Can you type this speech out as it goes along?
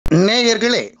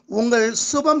நேயர்களே, உங்கள்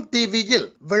சுபம்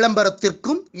டிவியில்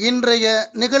விளம்பரத்திற்கும் இன்றைய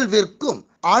நிகழ்விற்கும்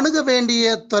அணுக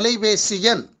வேண்டிய தொலைபேசி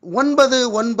எண்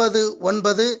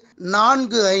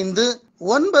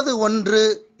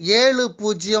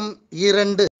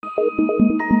 9995911702.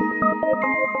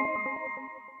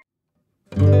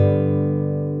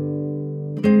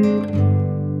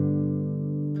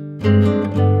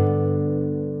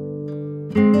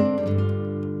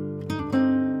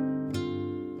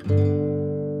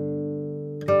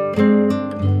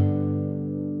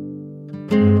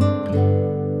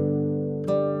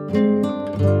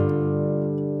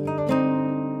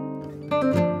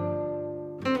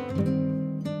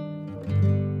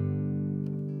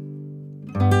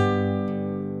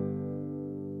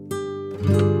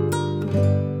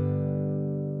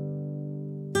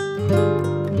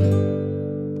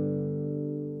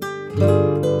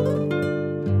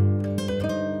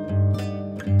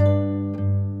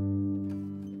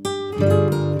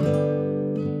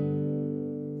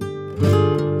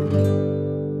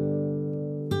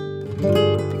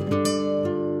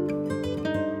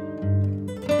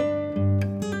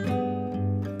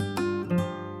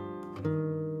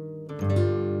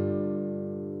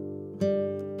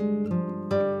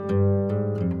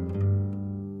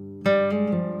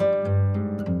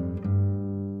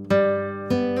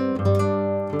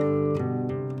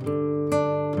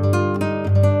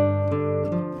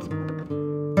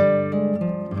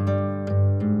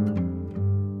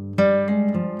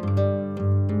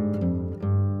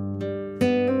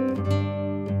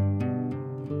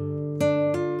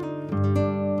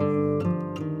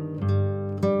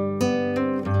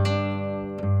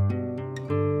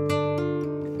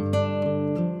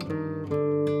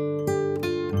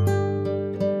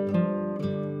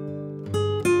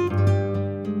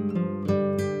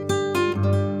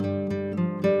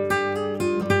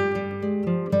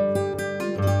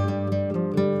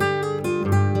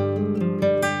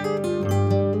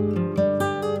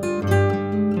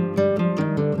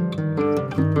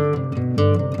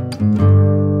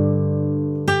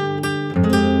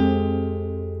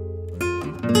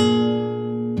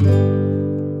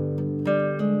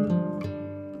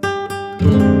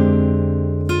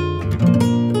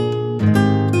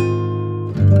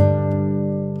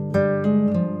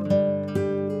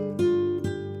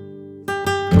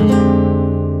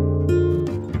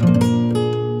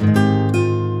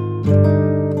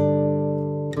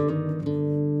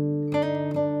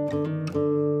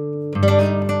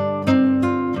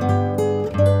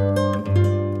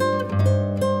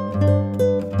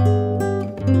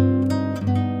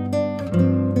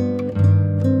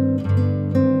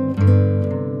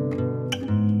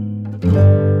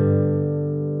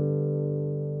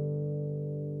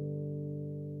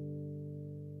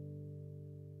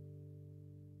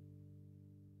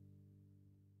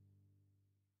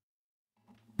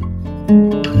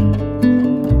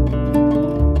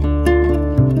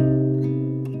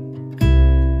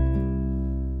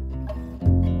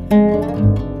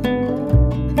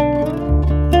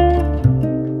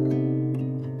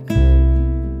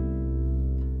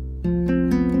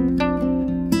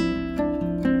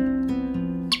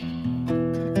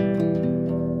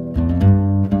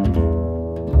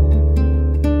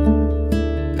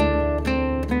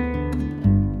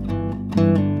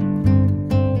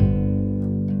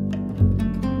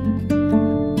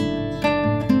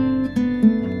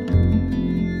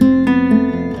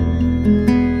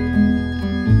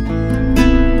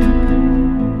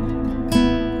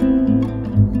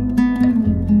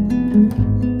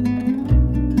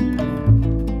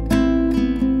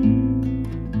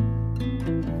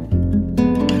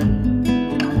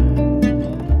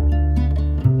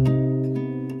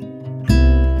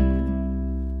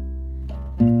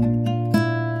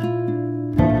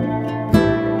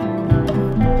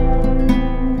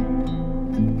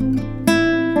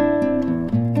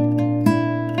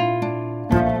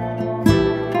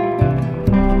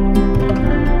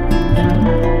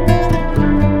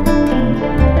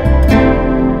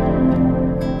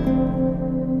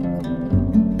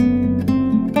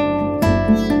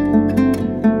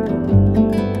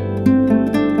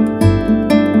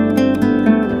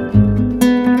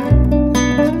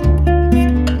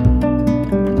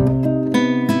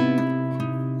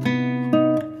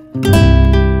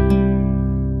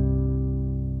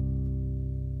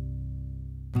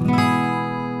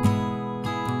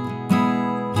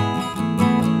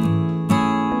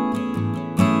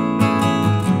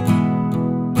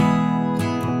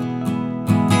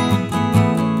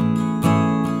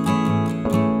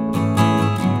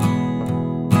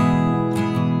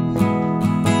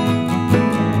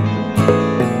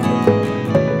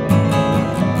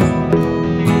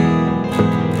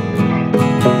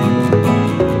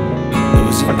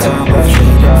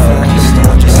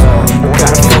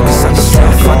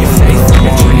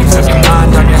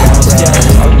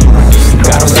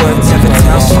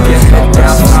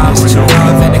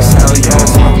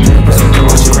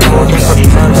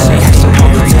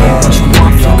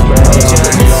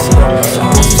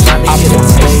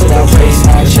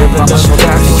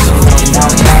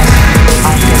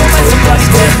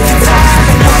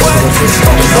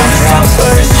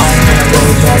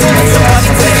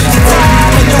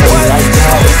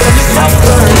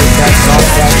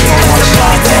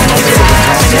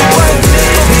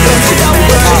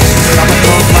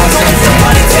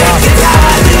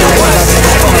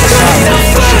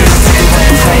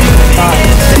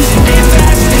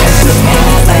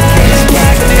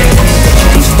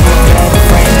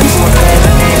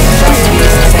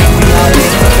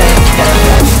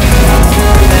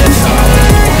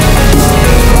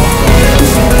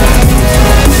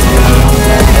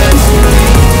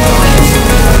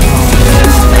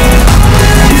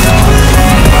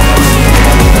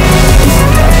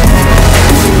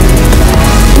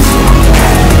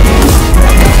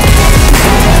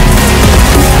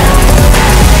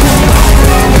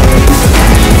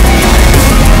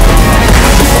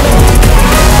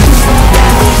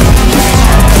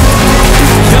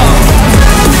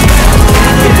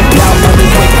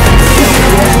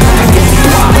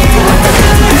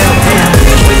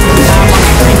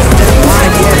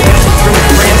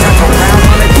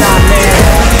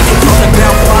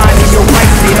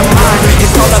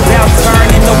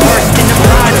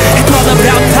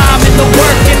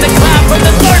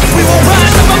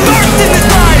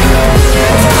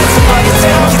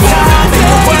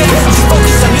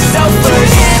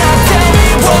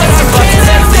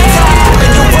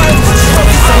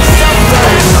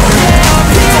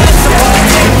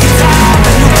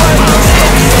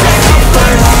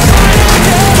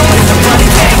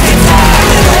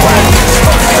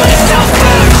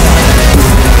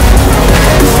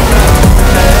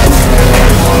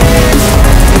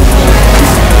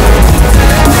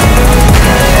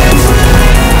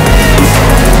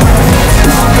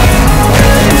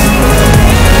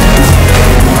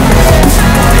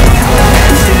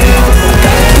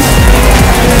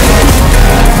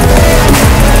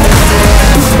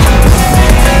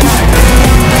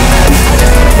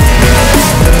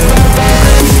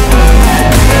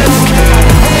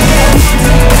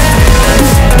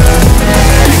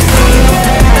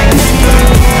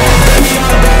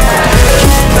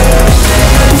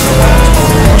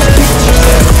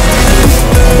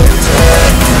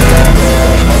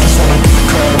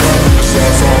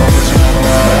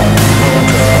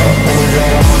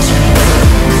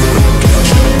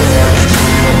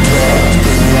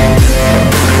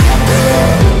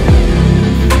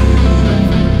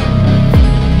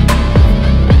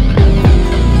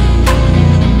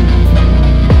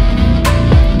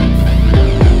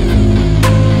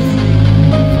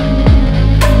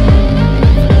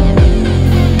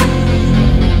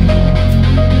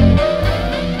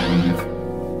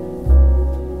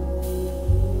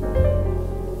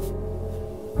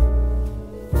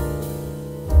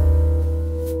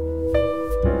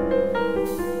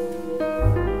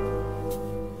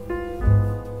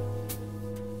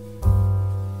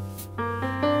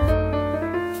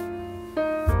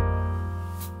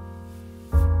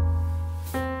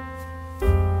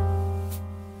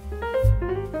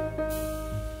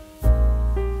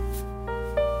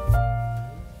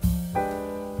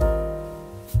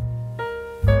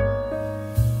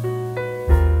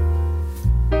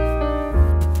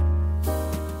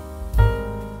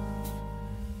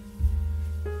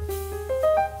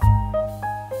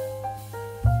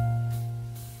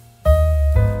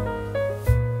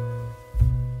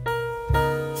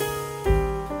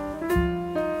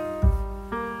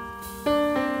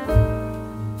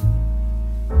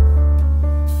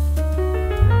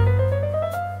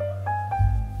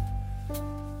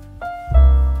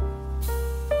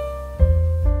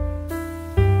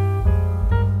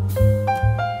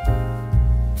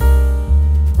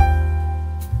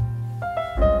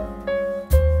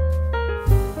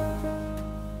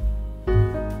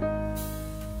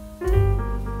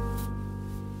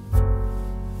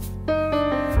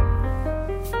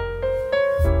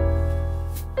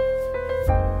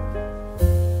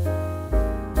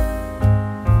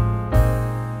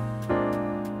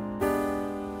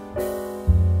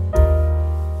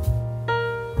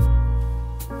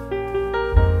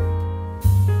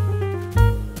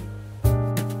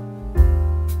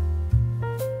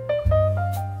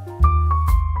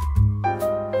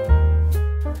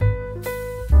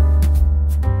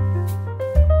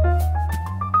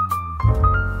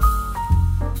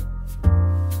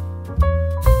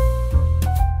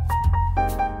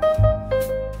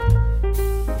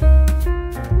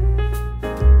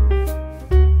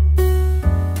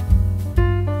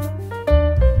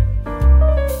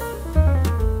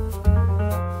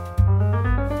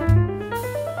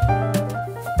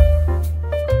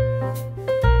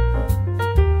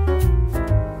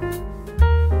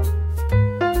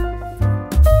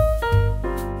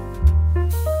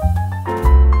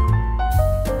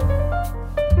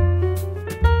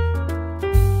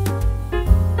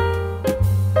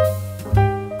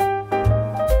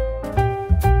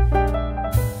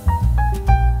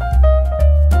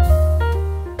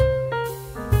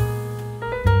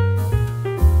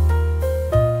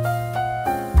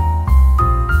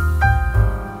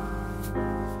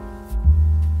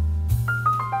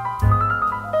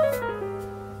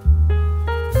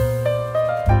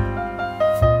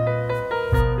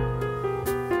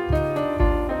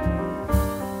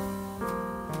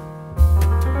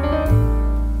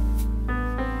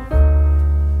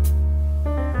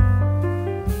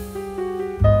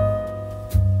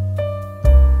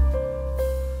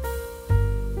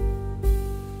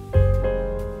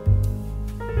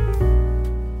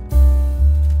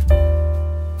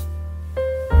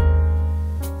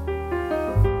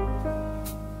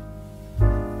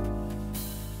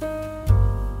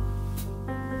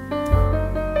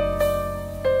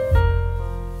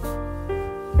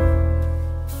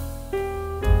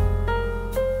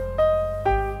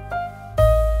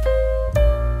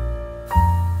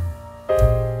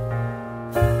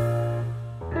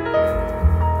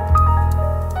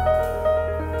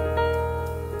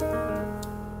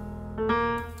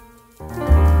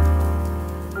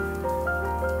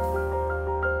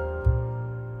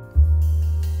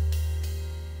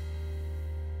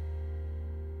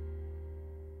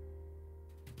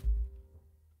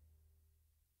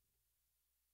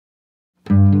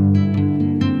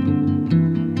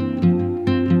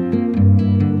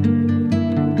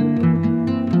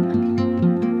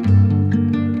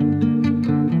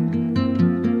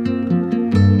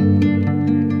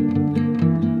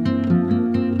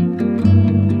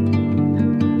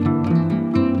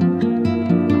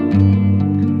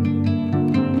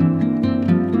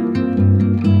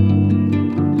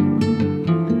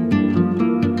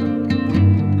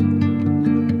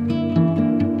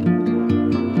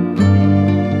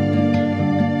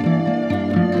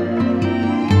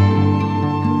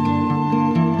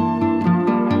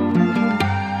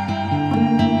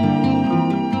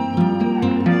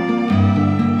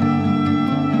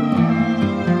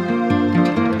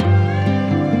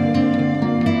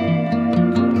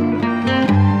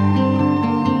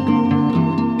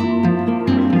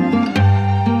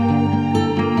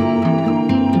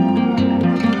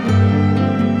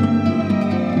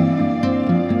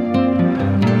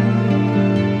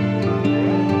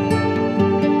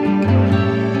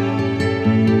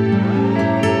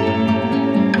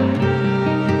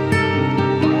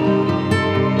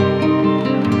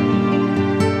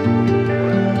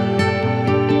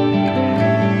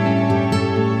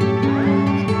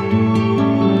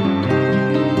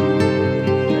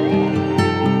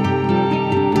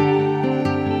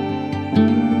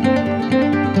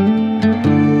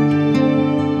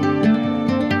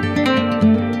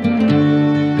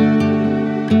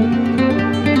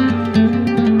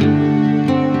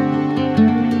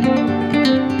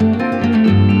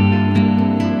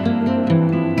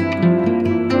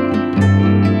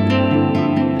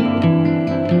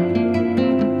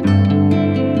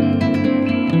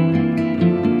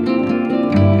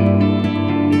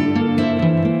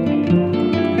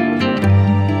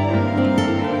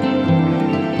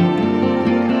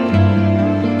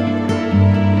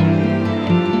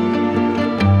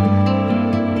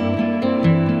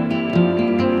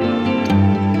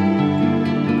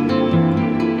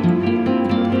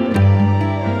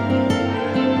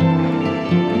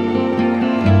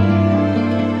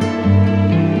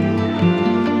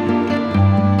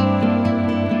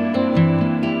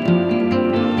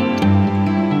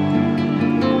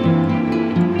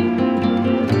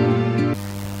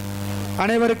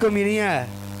 அனைவருக்கும் இனிய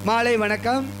மாலை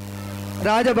வணக்கம்.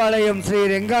 ராஜபாளையம் ஸ்ரீ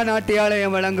ரெங்கா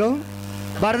நாட்டியாலயம் வழங்கும்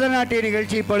பரதநாட்டிய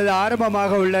நிகழ்ச்சி இப்பொழுது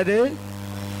ஆரம்பமாக உள்ளது.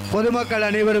 பொதுமக்கள்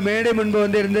அனைவரும் மேடை முன்பு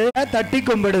வந்திருந்து தட்டி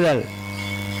கும்பிடுதல்.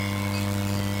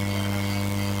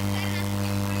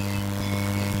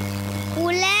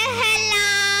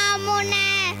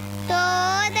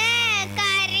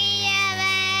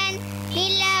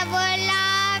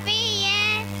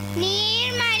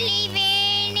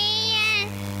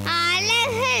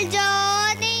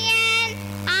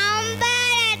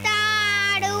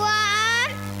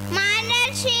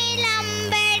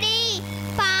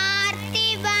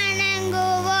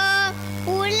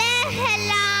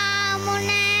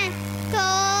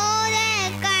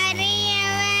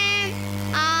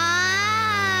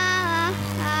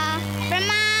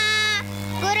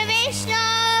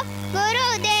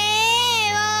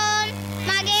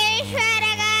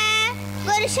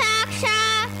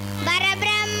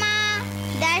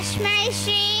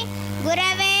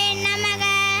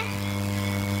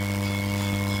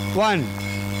 One,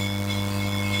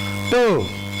 two,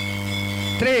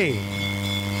 three,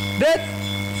 death,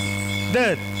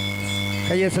 death.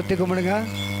 கையை சுத்தி கும்பிடுங்க,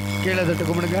 கீழே தொட்டு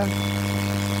கும்பிடுங்க,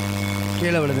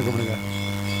 கீழே விழுந்து கும்பிடுங்க.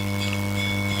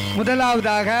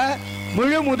 முதலாவதாக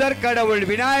முழு முதற் கடவுள்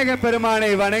விநாயக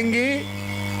பெருமானை வணங்கி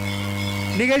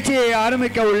நிகழ்ச்சியை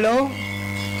ஆரம்பிக்க உள்ளோம்.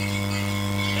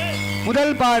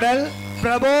 முதல் பாடல்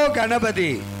பிரபோ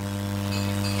Ganapathi.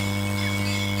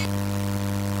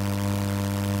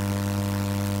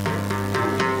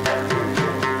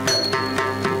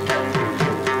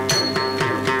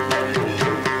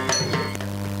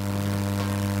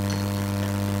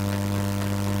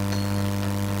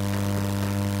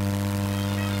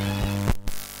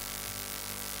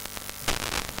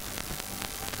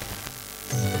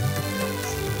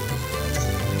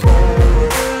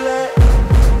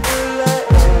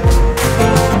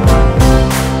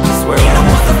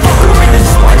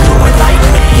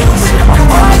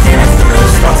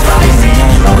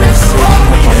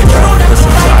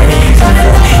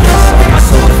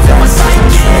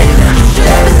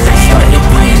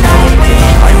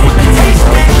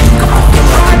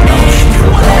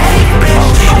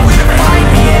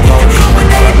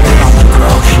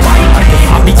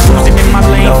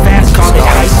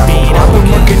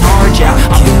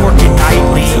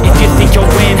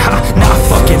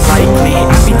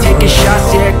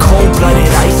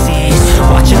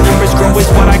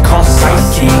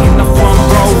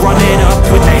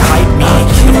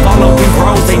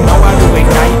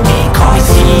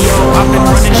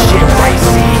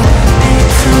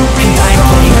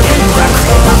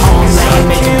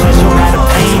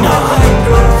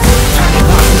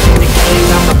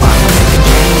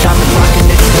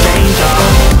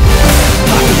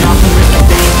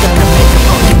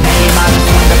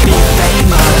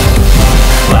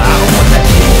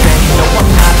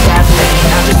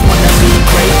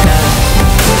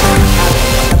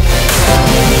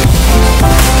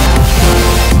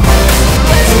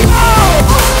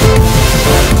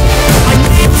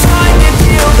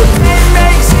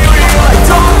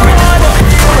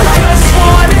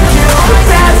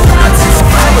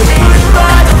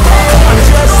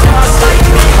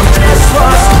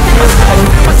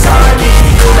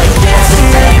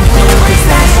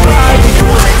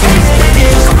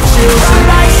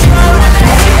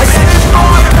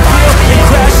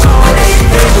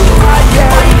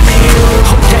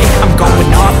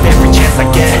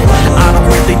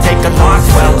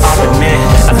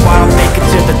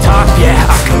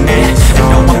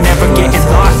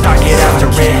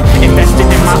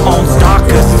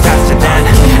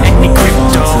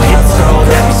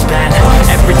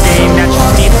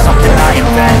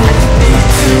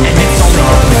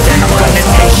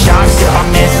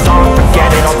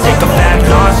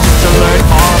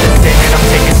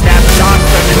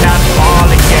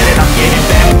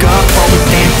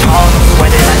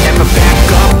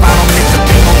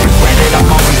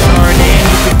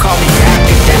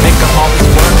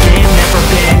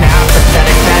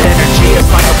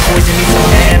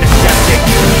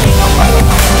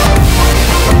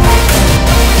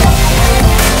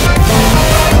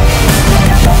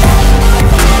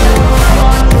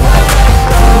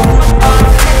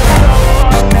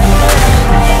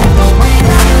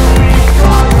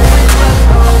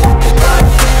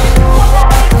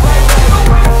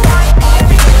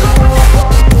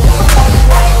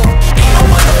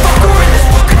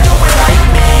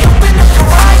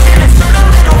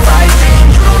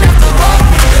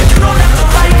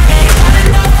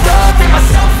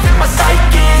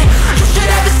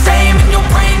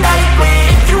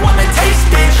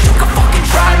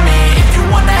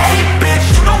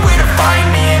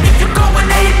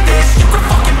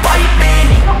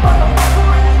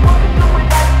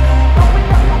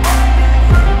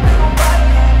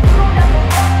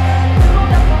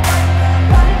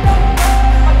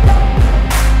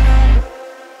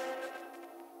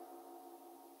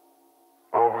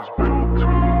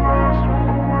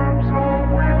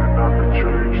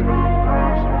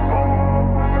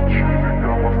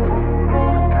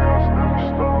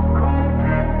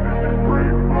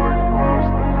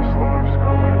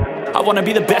 wanna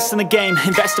be the best in the game,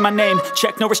 invest in my name,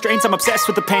 check no restraints, I'm obsessed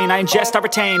with the pain. I ingest, I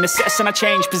retain, assess and I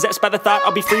change, possessed by the thought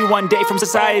I'll be free one day from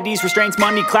society's restraints.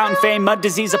 Money, clout and fame, a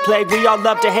disease, a plague. We all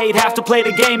love to hate, have to play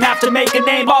the game, have to make a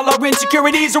name. All our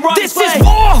insecurities are on display. This is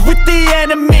war with the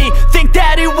enemy, think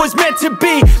that it was meant to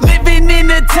be. Living in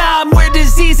a time where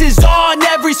disease is on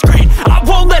every screen. I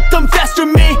won't let them fester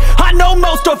me, I know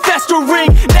most are festering.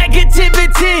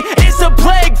 Negativity is a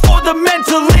plague for the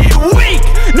mentally weak.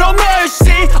 No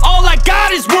mercy, all I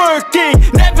got is working.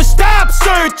 Never stop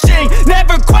searching,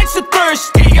 never quench the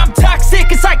thirsty. I'm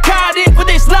toxic and psychotic with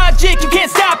this logic, you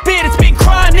can't stop it. It's been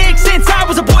chronic since I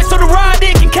was a boy, so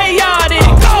neurotic and chaotic.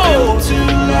 I'm built to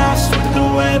last with the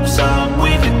webs I'm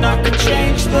weaving. I could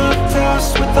change the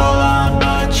past with all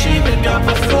I'm achieving. Got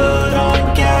my foot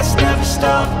on gas, never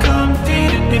stop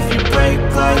competing. If you break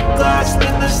like glass,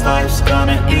 then this life's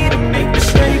gonna eat 'em. Make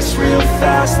mistakes real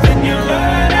fast, then you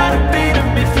learn how to beat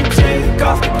 'em. If you take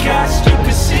off the cast, you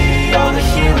can see all the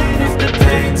healing. If the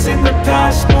pain's in the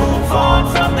past, move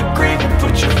on from the grieving.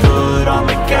 Put your foot on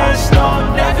the gas,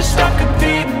 no, never stop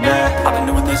competing, yeah. I've been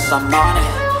doing this, I'm on it,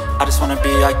 I just wanna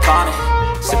be iconic.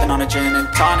 Sipping on a gin and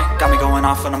tonic, got me going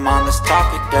off when I'm on this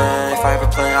topic, yeah. If I ever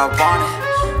play, I want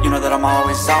it, you know that I'm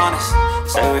always honest.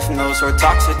 Stay away from those who are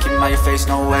toxic, keep them out your face,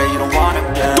 no way, you don't want it,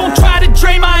 yeah. Don't try to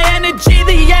drain my energy,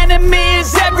 the enemy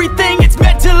is everything. It's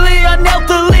mentally,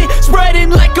 unhealthily,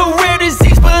 spreading like a rare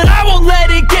disease. But I won't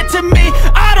let it get to me,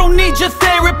 I don't need your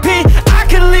therapy. I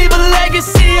can leave a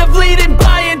legacy of leading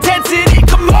by intensity.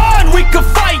 Come on, we can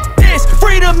fight this,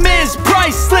 freedom is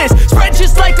priceless. Spread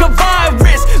just like a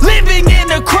virus, living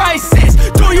in a crisis.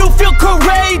 Do you feel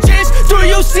courageous? Do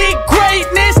you seek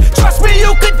greatness? Trust me,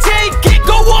 you can take it,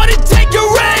 go on and take your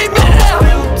aim, yeah. I'm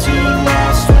built to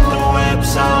last with the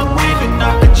webs I'm weaving.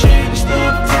 I could change the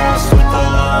past with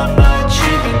all I'm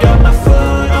achieving. Got my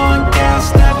foot on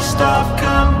gas, never stop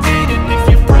competing. If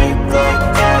you break like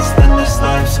glass, then this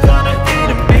life's gonna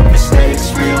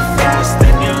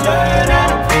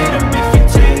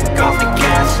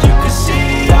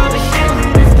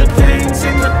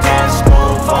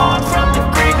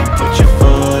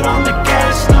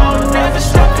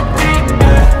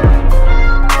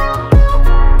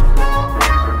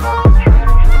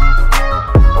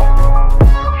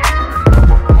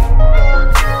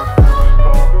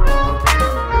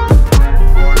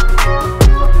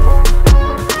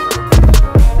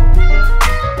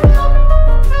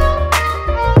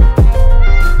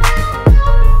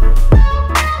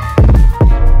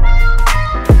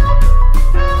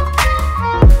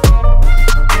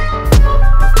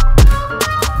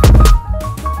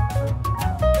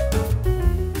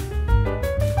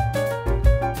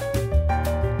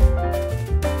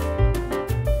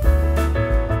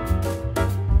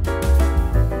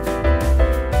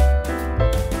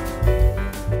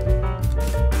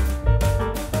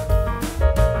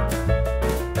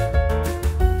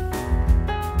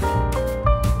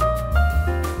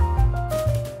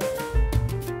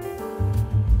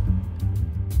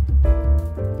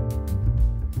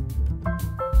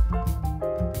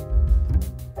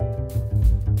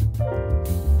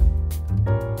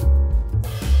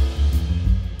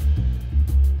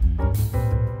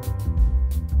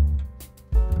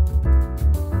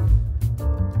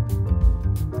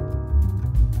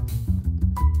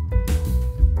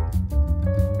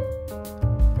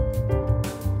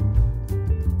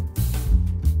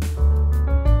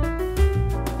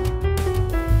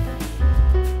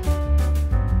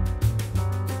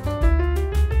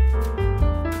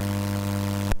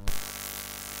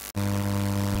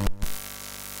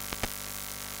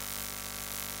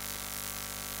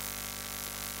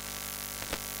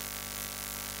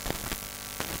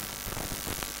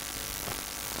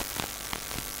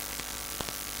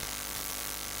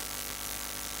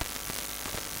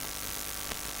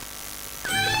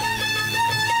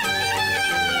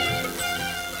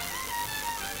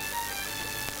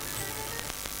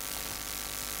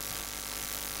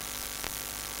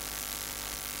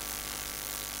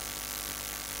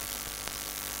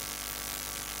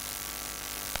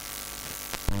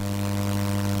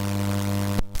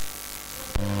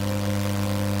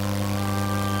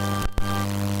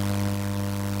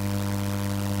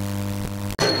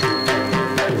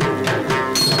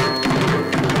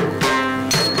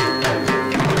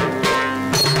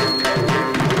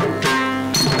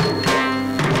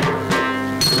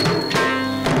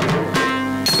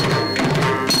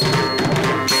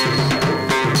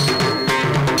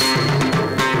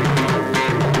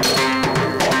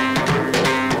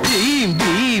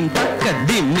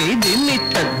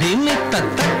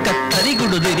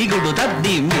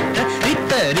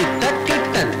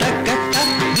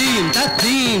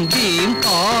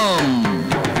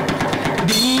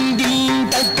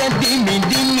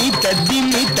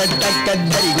taka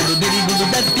dari gudu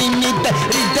dati mita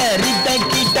rita rita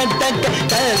kita taka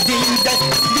tadinta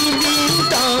ding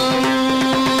tong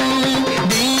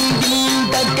ding ding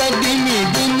taka dimi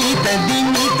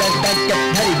ta taka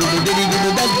dari gudu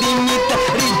dati mita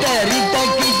rita rita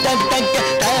kita taka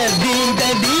tadinta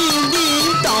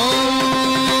ding tong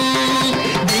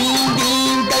ding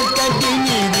ding taka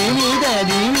dimi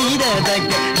ta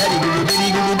taka dari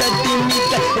gudu dati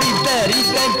mita rita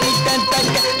rita kita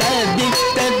taka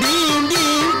tadinta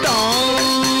ding tong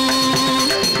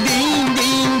ding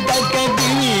ding taka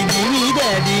dimi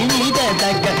ta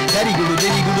taka dari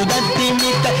gudu dati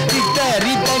mita rita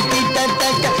rita kita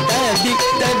taka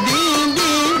tadinta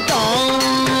ding tong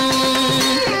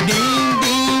ding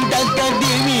ding taka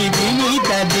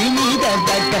dimi ta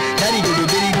taka dari gudu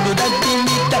dati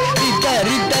mita rita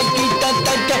rita kita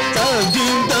taka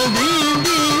tadinta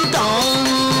ding tong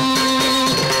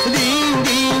ding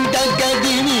ding taka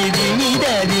dimi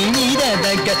ta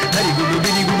taka dari gudu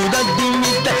dati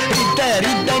mita rita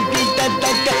rita kita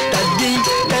taka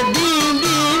tadinta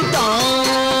ding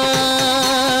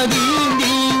tong ding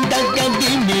ding taka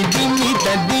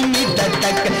dimi ta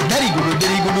taka dari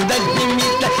gudu dati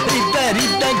mita rita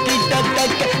rita kita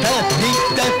taka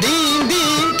tadinta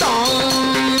ding tong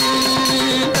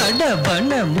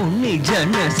கடவன முனி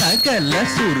ஜன சகல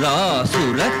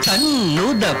சுராசுர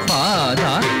கண்ணுத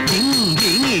பாதா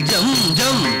கிங்கினி ஜம்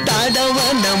ஜம்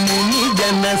தடவன முனி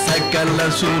ஜன சகல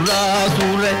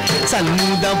சுராசுர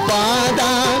சண்முத பாதா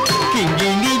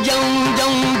கிங்கினி ஜம்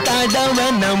ஜம்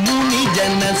தடவன முனி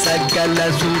ஜன சகல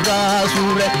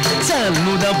சுராசுர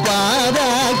சண்முத பாதா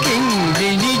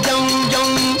கிங்கினி ஜம்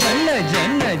ஜம் ஜன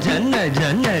ஜன ஜன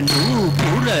ஜன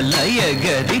நூபுர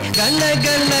லயகரி கன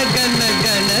கன கன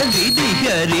கன விதி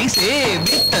ஹரி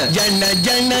சேவித ஜன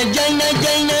ஜன ஜன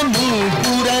ஜன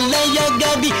நூபுர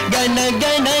லயகரி கன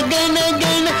கன கன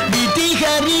கன விதி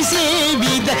ஹரி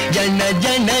சேவித ஜன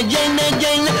ஜன ஜன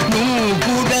ஜன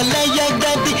நூபுர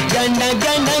லயகரி கன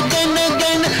கன கன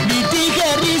கன விதி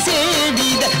ஹரி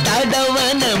சேவித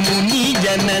தடவன முனி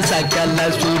ஜன சகல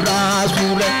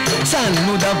சுராசுர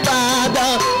சண்முத பாத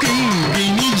கிங்கினி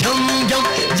ஜம் ஜம்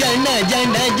ஜன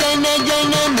ஜன ஜன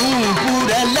ஜன நூபுர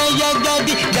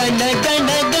லயகதி கன கன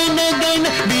கன கன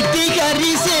விதி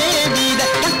ஹரி சேவித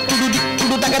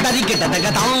குடு தக தரி கிட்ட தக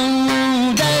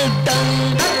தாண்ட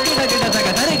கிட்ட தக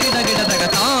தரி கிட்ட தக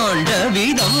தாண்ட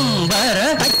விதம்பர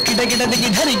கிட்ட கிட்ட தகி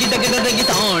தரி கிட்ட தகி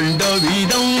தாண்ட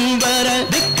விதம்பர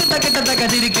கிட்ட தக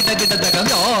திரி கிட்ட தக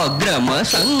வியாக்ரம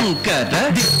சங்கர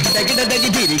கிட்ட தகி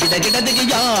திரி கிட்ட தகி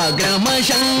வியாக்ரம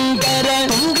சங்கர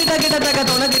கிட்ட தக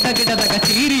தொன கிட்ட தக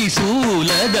திரி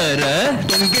சூலதர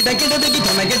கிட்ட தகி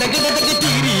தொன கிட்ட தகி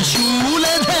திரி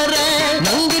சூலதர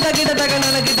நங்கிட்ட தக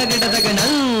நன கிட்ட தக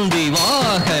நந்தி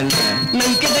வாகன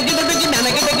நங்கிட்ட தகி நன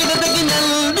கிட்ட தகி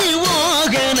நந்தி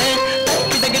வாகன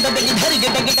கிட்ட தகி தரி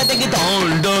கிட்ட தகி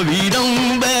தாண்ட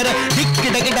விதம்பர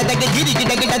கிட்ட தகி திரி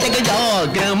கிட்ட தகி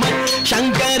வியாக்ரம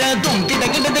சங்கர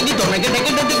கிட்ட தகி தொன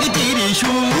கிட்ட தகி திரி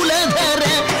சூலதர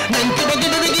நங்கிட்ட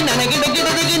தகி நன கிட்ட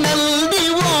தகி நந்தி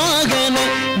வாகன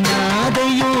நாத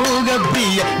யோக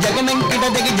பிரிய ஜகனங்கிட்ட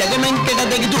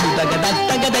தகி துதக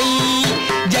தத்தகதை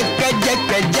ஜக்க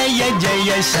ஜக்க ஜய ஜய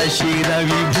சசிர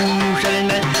விபூஷண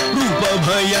ரூப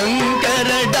பயங்கர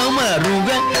டமருக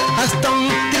ஹஸ்தம்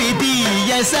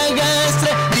த்ரிதீய சகஸ்ர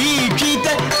தீட்சித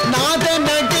நாத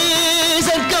நடேச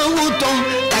கௌதம்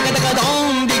தக தக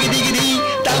தாம் திகி திகி தி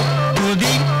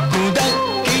தக்குதி குத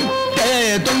கிட்ட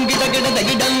தொங்கிட கிட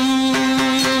தகிடம்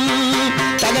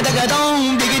தக தக தாம்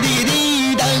திகி திகி தி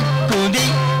தக்குதி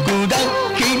குத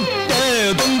கிட்ட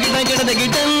தொங்கிட கிட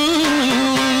தகிடம்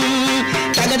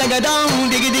தக தக தாம்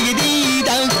திகி திகி தி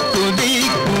தக்குதி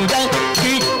குத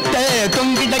கிட்ட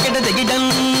தொங்கிட கிட தகிடம்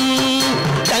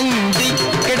தங்கி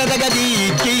கிட தக தி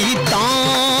கி தாம்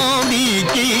தி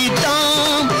கி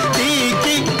தாம் தி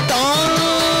கி தாம்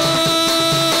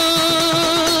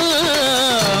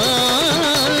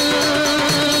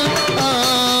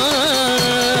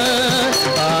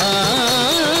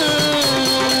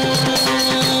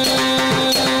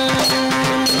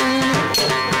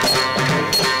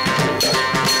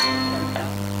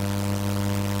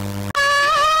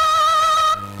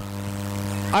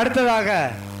அடுத்ததாக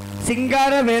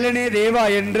சிங்கார வேலனே தேவா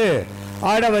என்று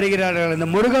ஆட வருகிறார்கள். அந்த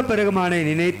முருகப்பெருமானை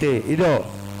நினைத்து இதோ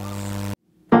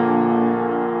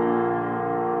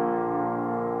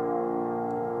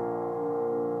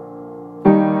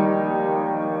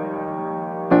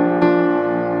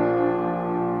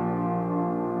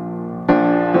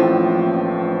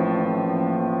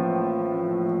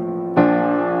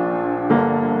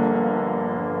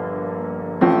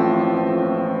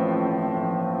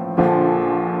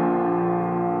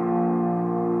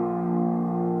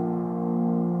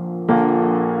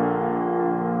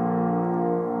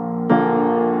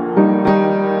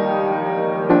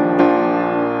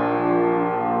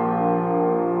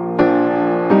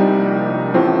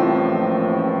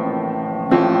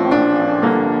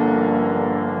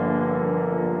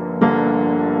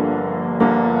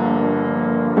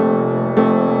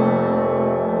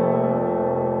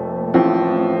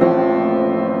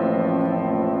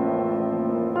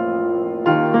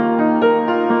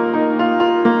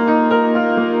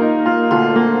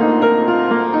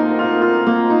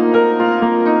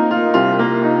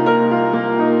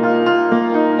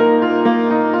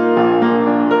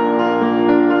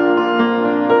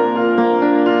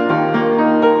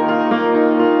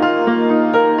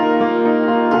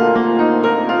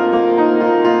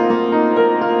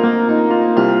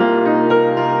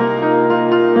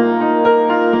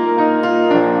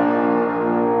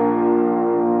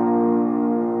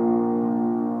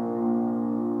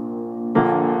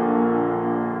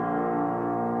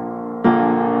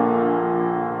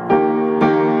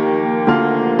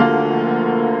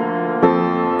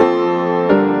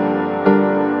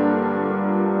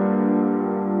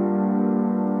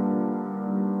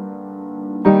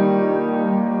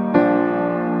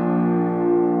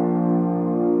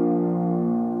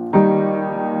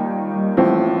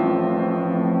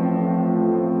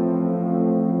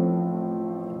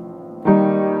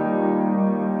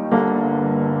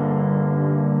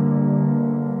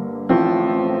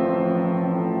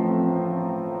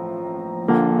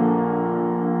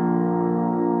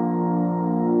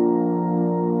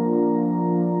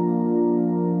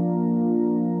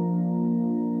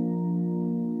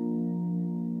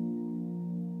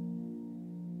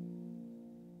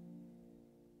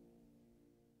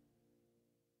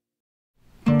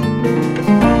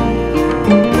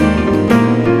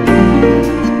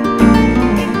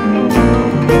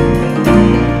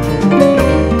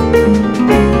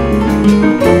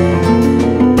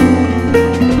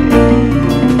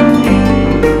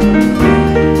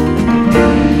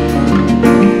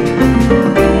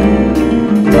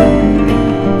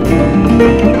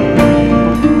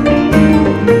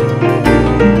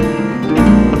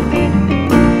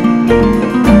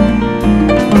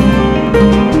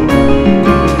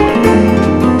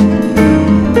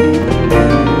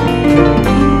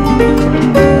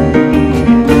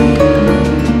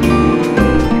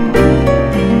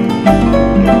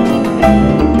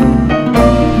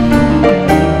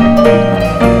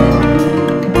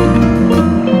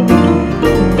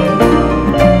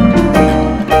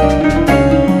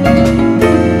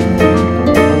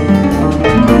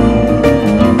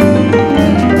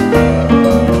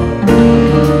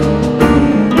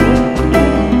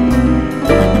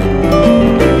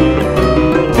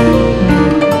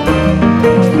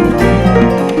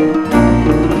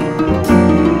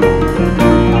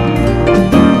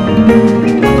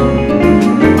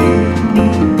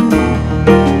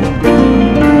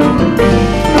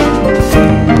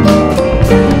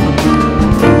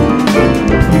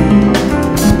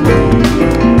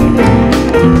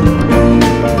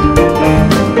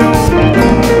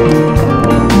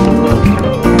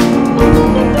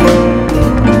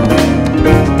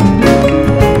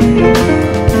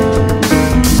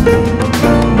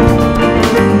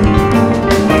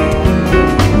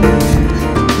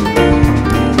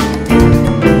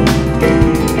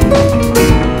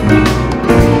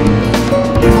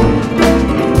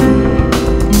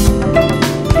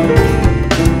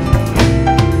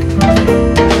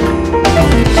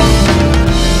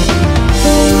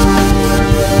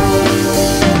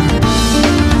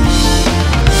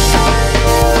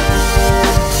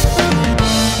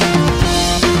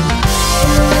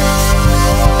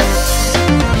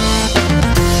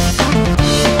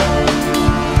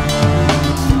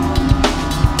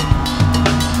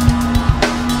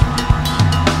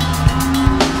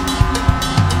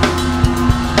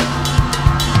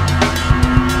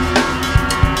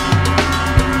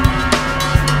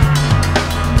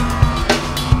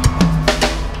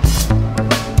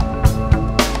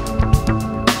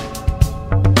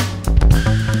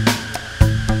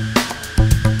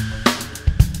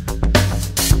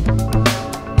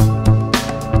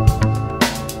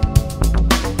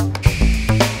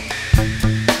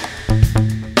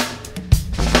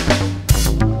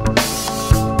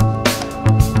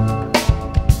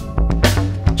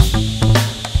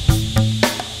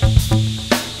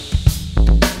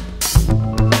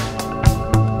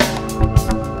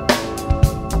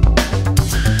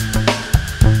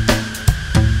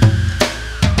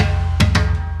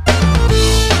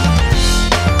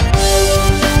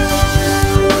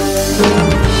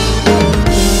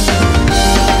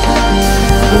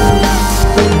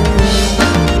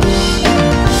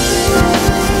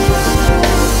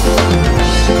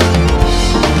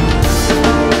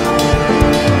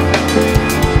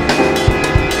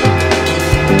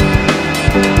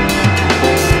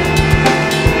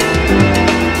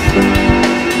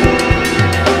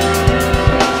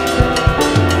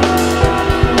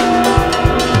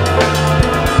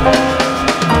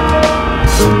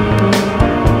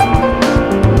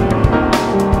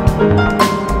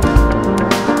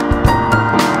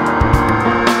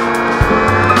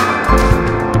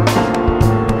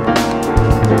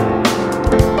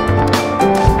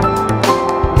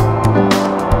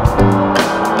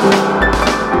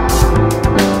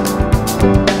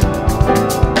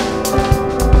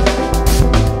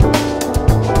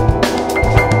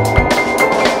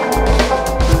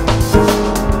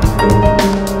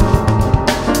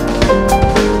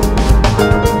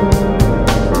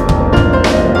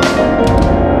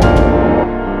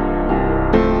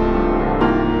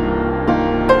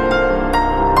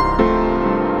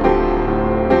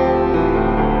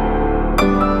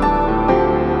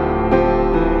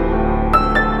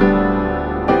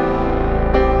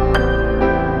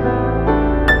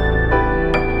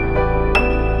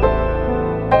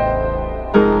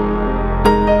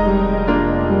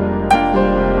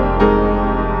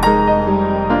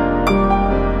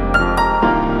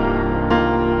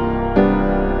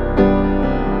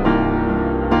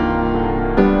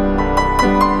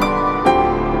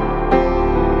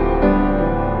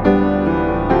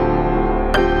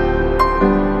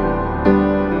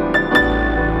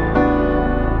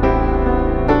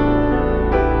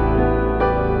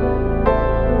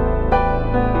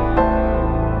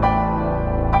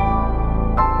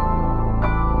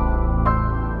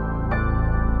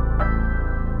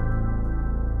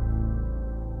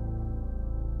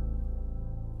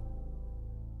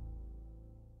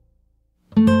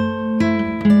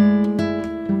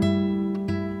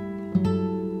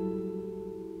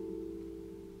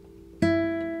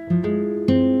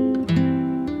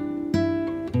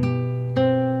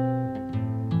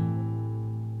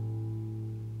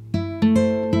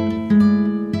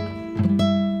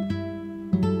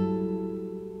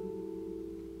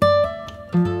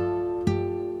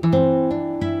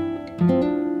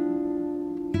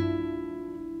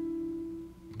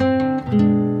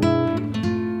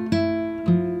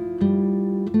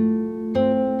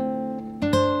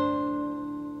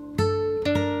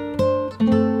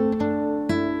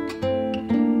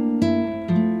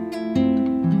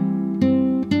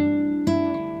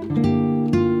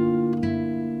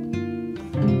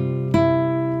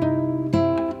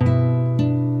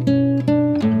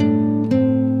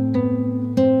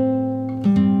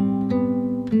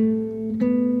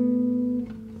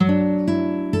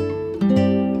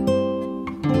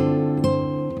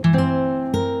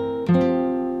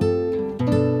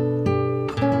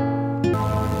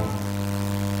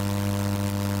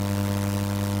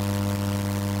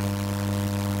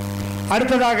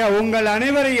அடுத்ததாக உங்கள்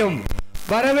அனைவரையும்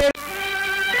வரவே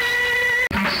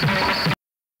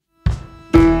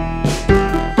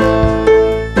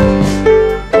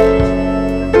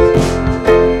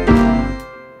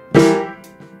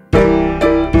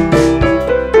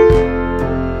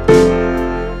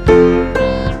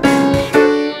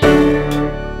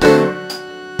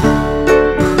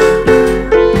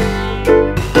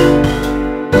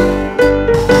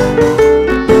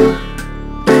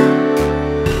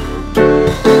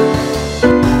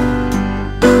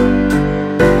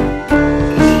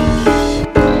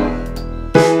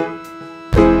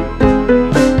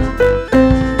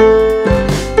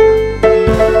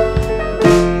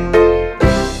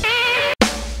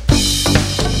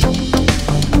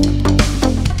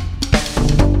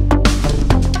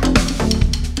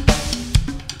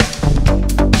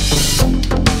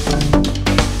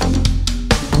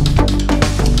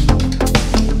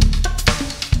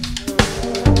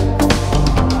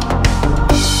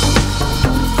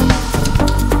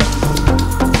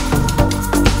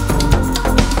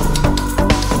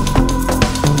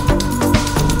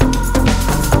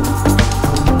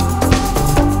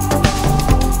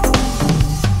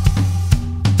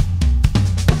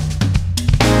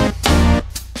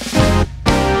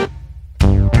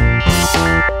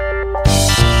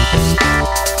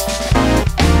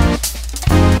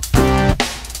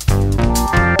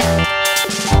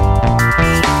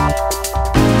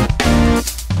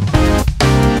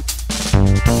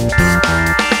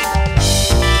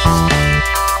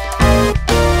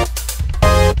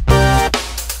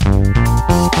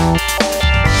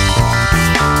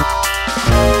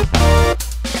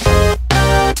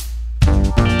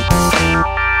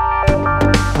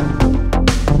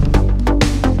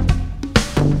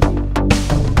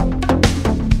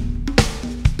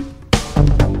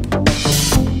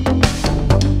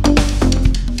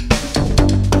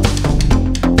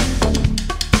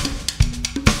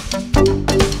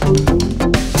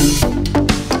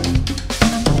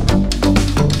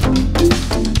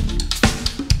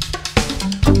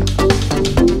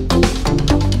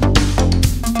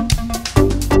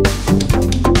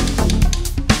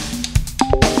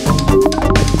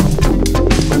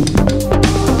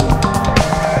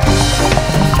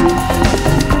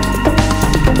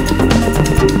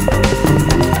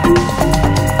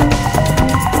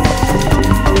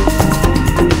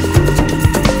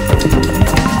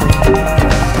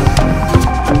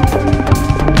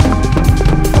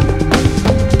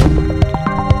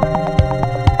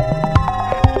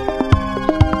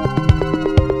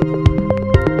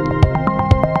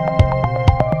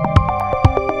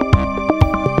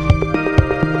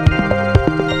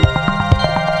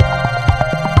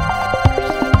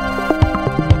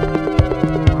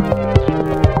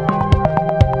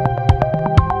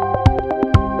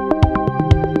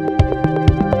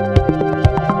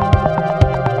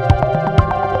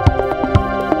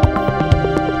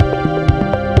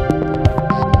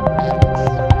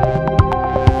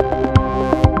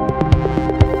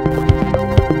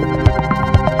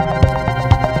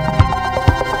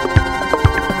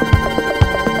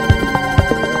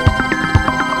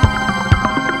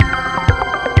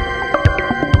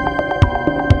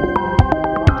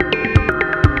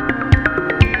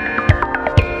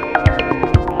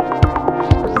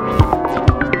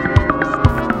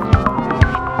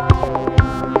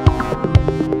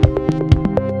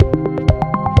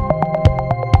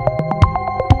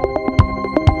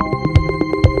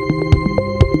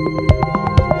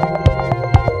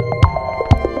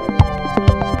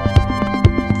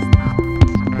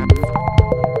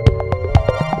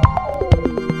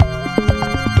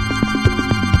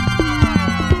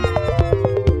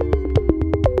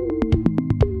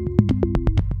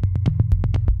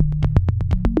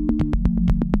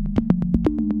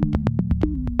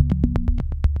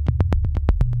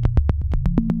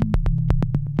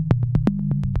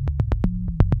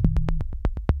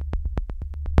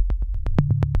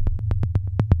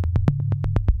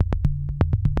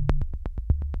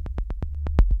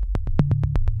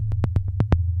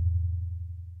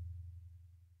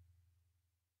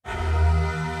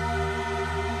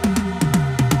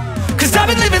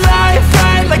been living life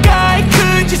right like I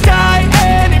could just die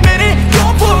any minute.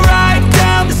 Going for a ride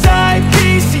down the side,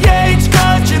 PCH,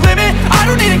 country limit. I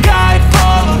don't need a guide,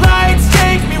 follow lights,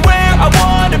 take me where I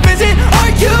wanna visit.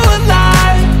 Are you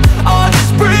alive? Or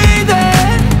just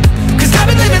breathing? Cause I've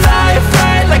been living life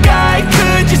right like I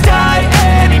could just die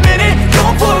any minute.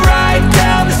 Going for a ride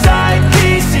down the side,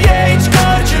 PCH,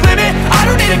 country limit. I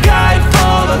don't need a guide,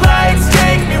 follow lights,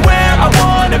 take me where I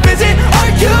wanna visit.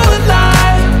 Are you alive?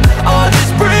 Or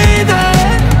just breathe?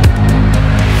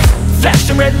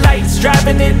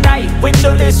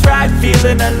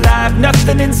 feeling alive.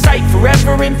 Nothing in sight,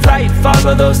 forever in flight.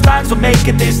 Follow those lines, we'll make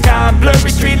it this time.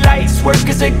 Blurry street lights, work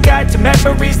as a guide to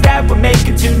memories that we're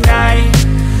making tonight.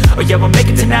 Oh yeah, we'll make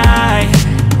it tonight.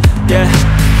 Yeah,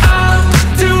 I'll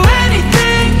do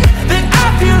anything that I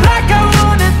feel like I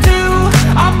wanna do.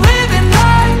 I'm living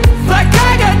life like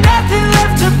I got nothing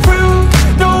left to prove.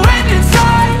 No end in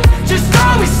sight, just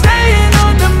always staying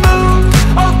on the move.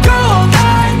 I'll go all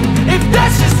night if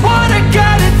that's just what I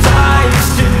gotta do.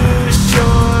 Life's too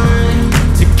short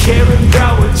to care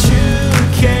about what you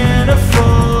can't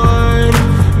afford.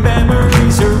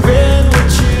 Memories are in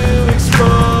what you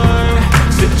explore,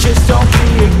 so just don't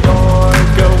be ignored.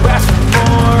 Go ask for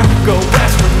more, go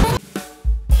ask for more.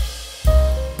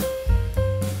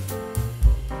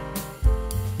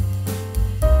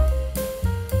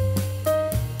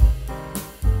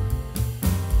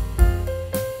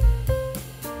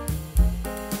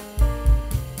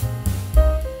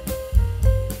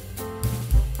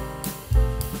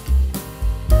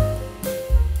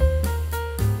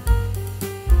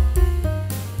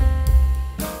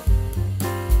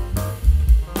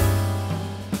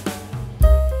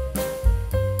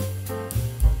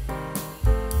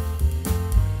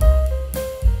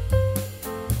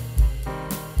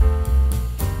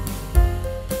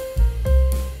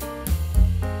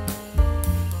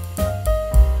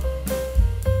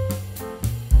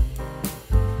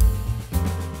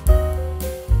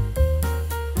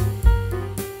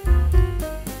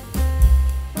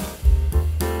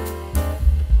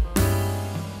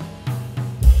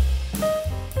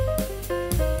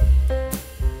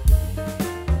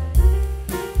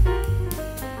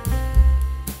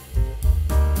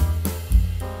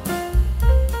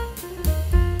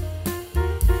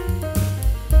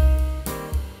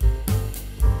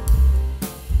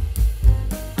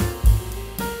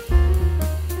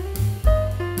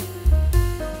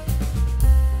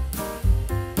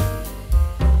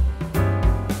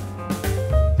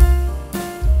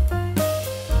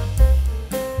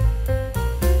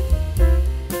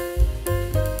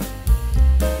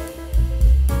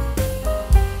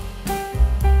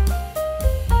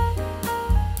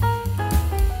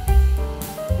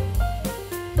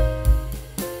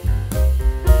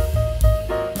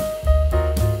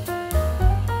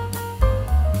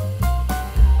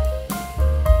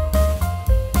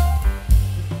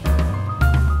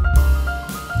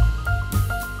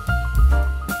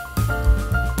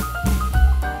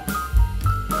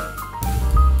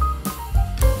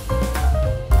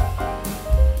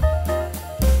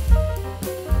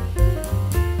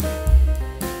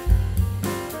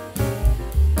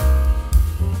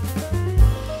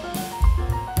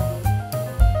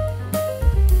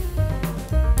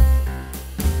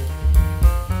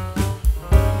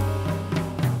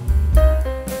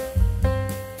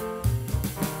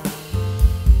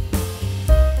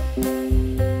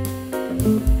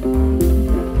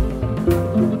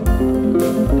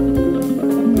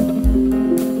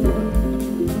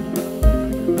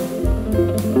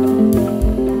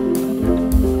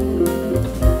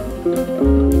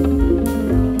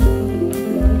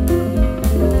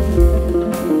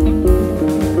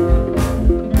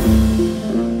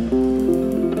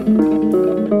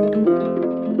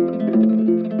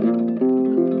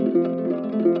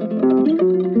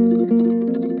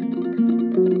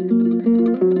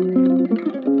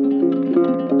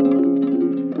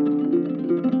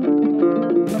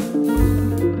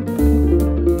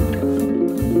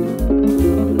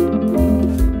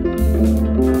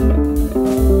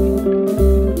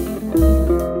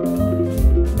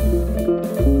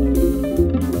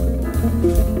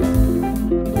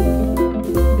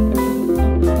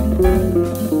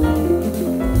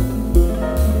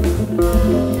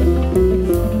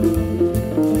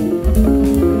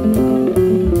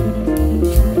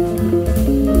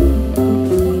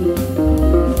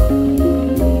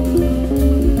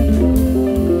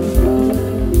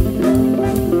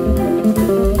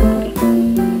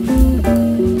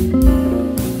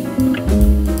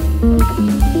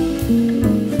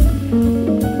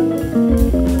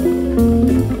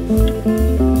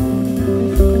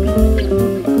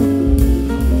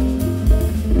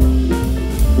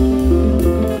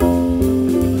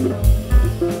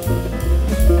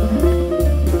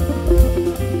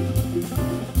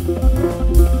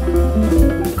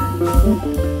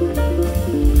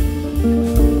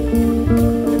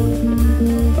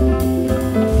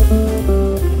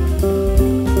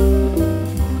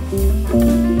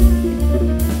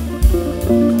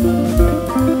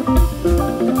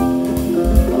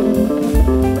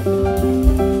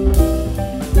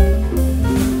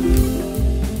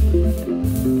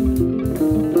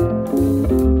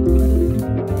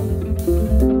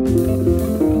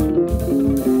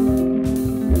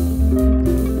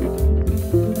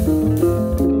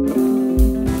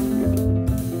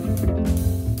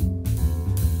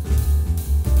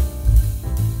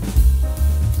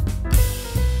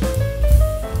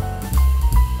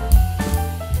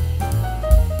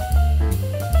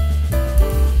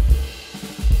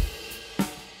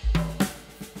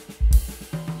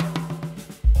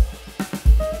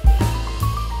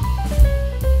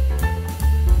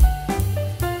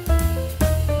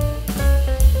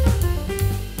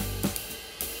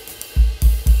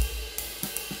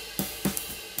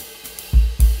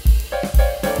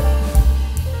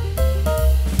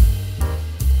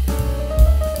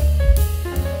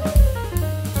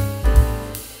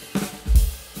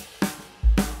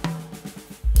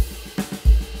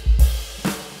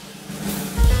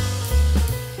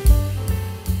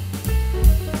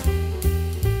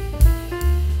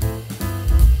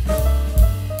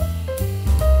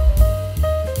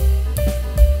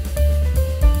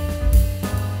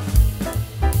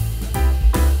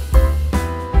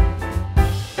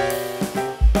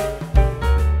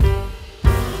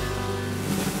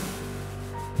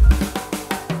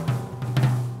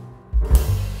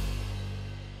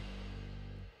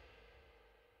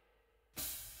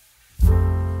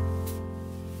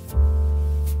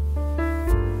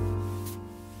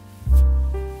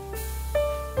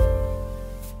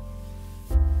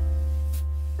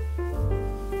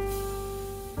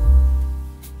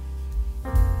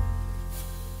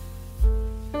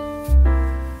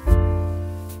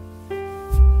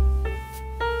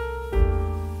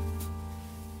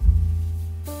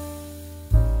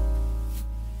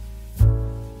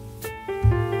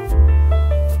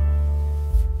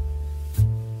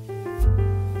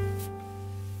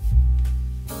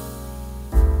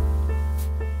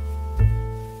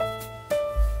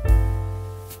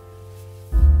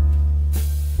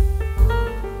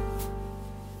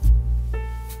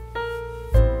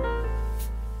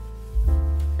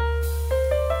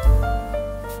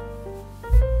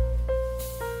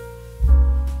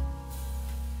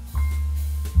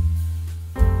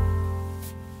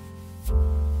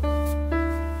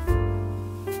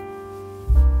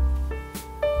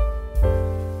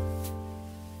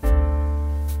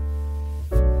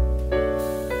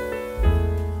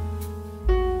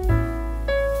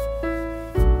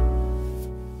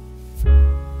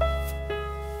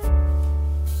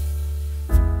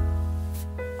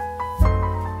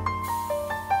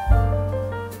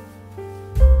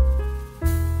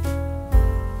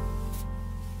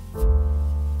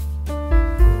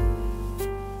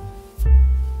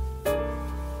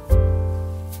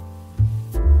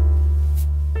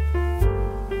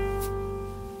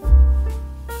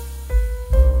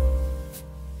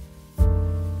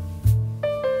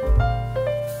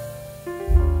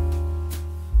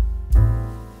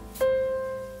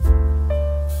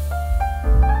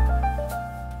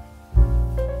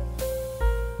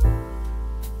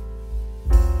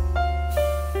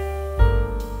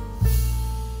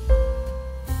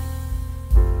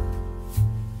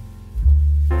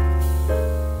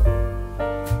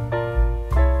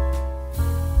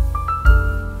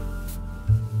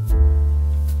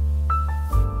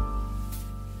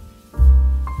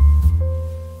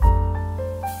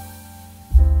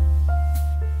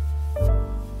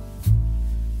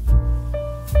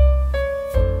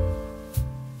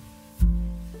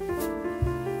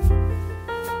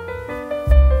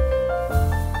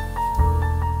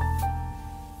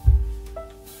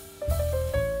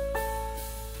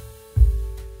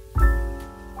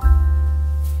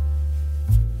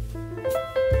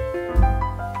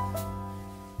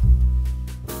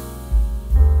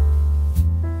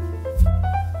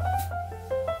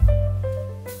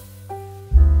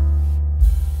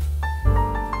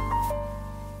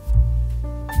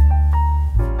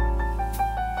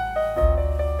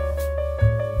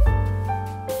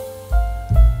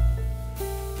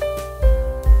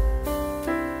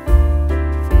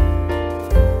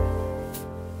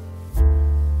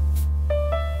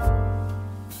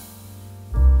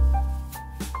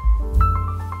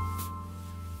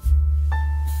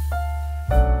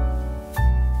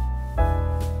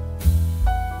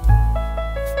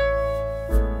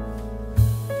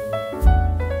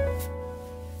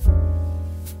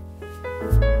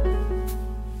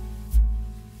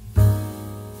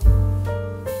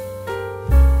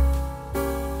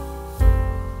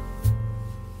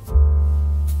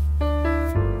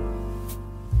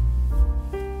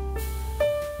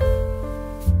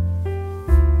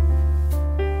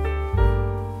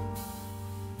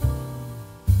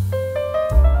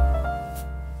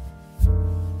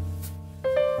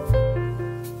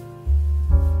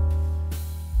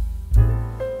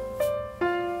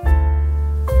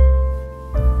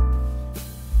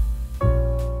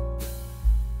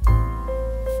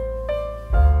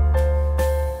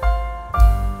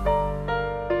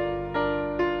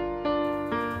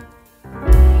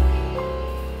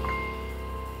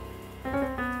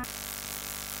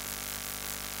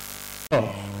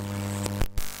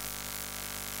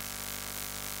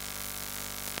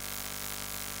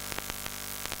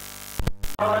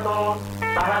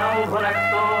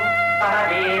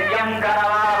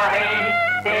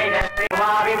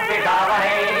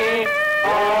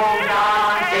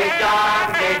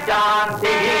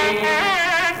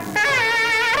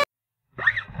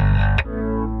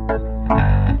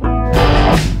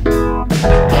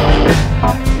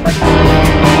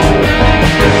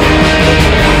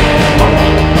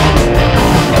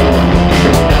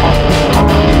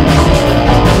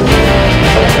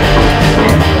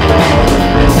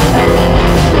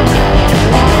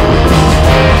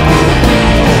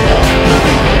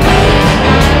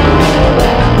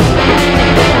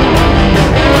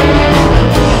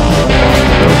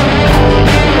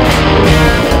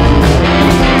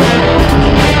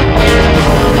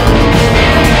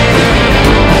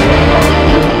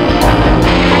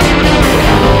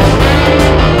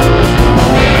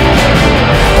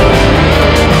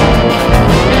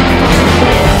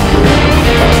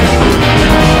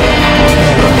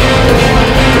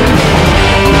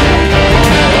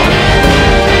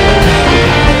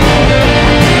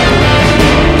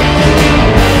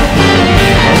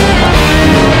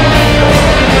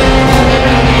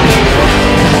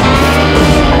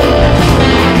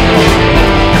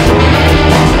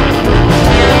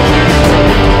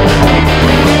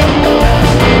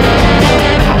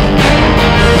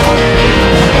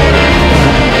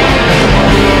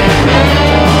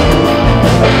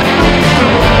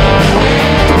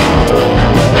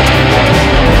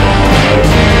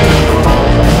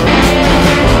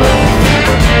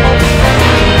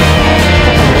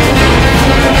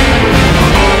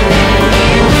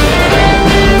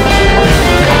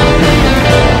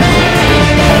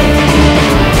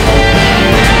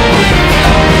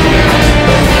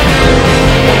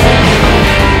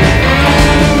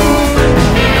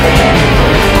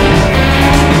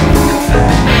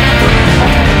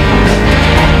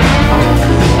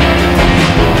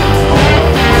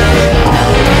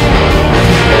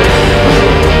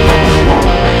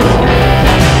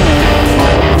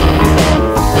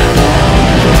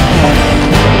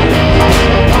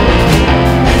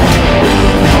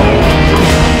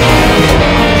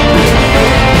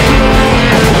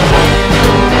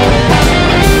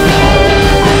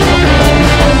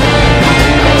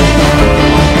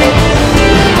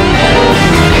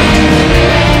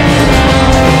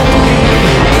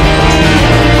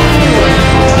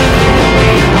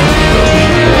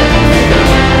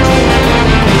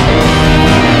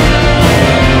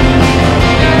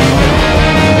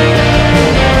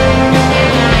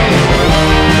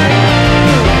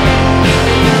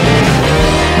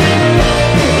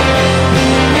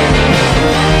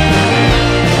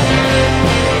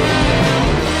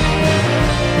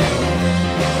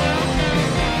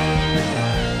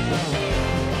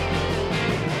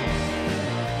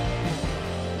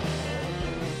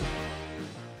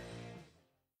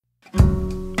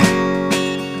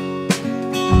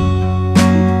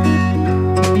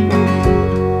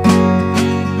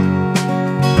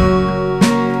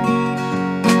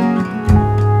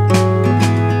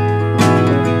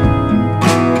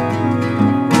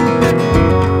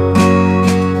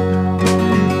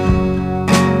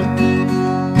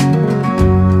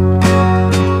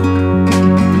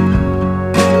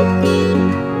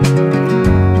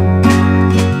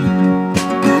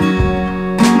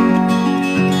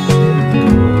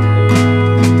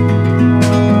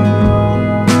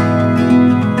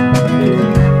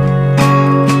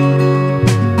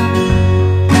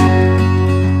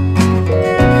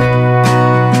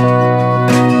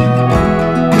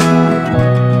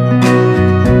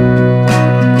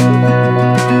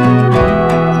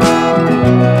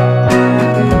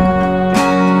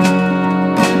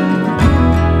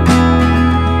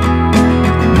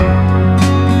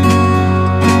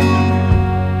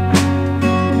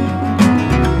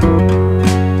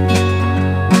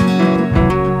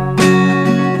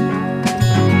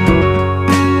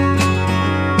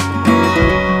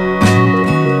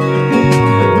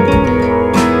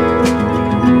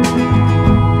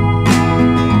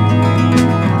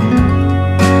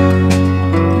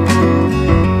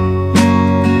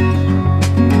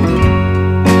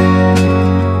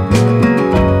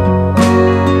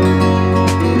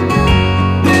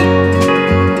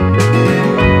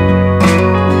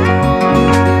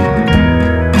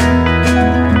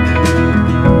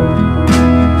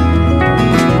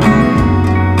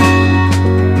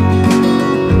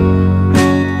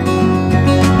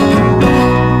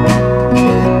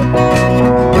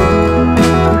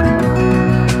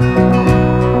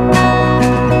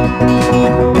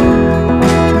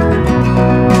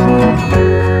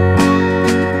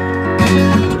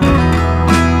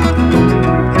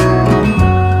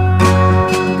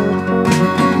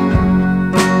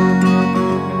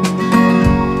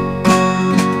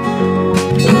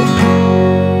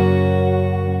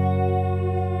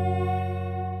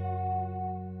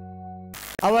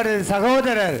 உங்களது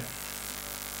சகோதரர்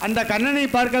அந்த கண்ணனை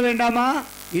பார்க்க வேண்டாமா?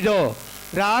 இதோ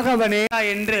ராகவனே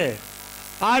என்று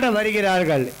ஆட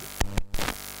வருகிறார்கள்.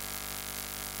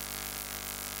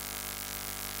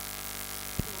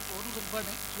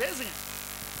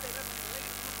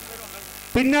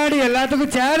 பின்னாடி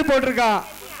எல்லாத்துக்கும் சேர் போட்டிருக்கான்.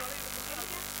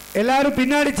 எல்லாரும்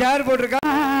பின்னாடி சேர் போட்டிருக்கான்.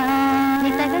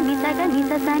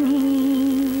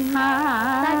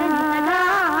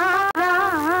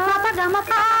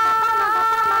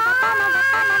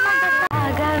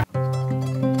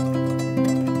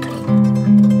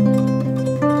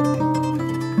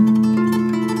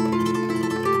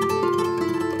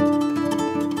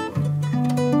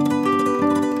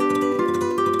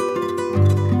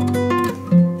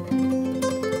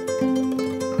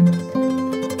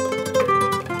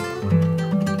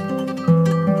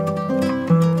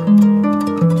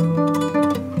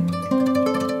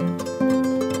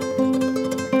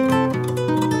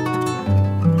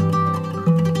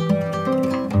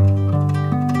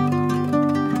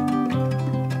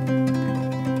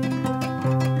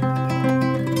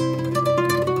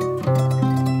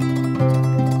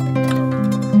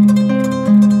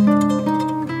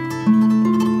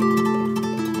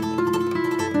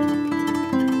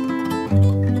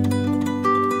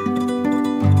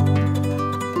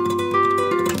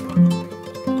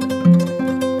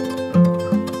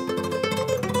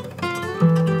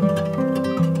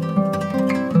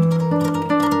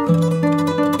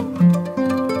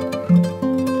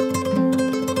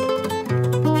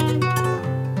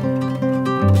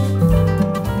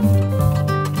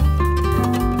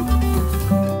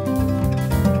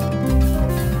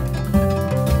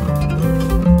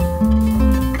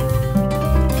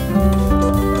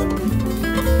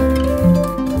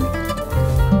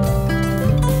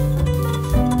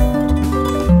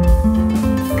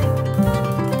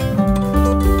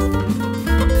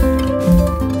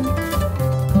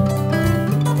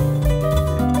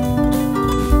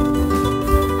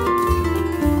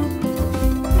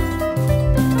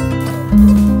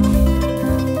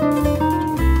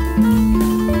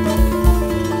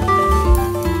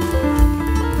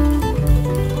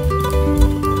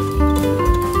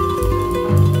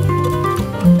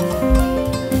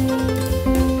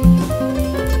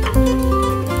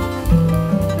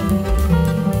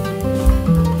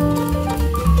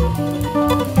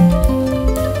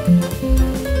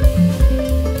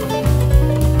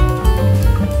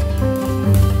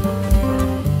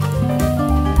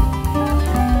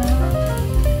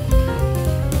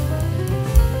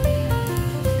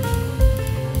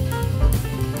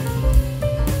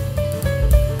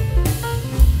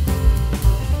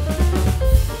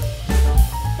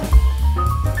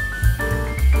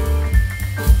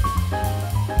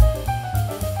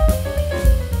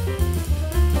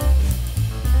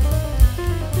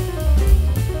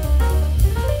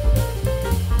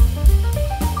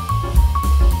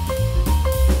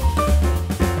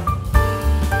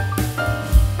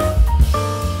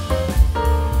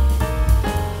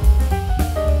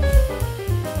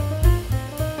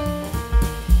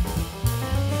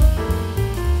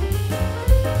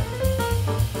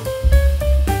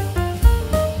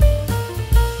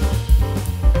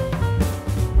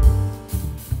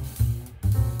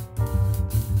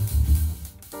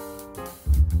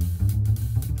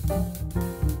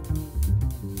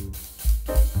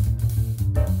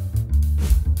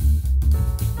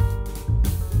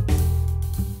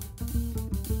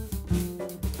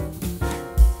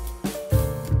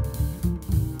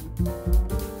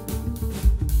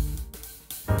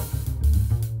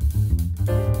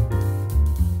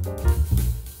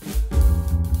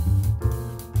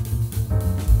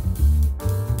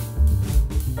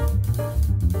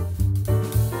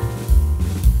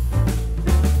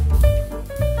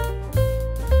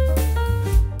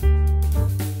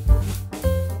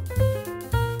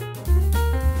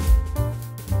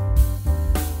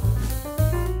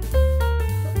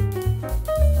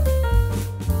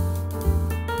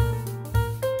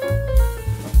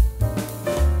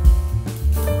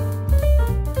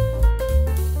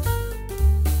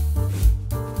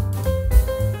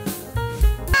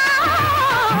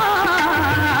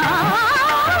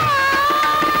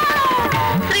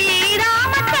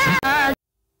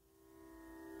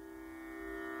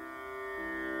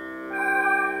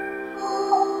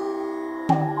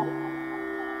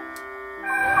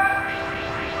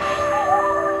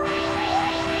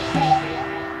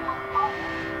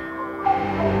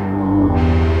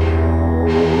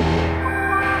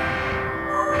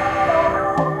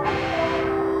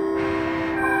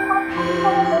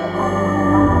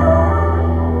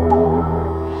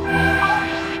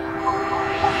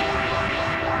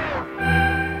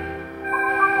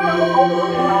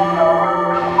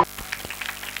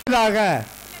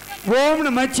 நிறைவாக ஓம்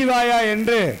நமச்சிவாயா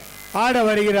என்று ஆட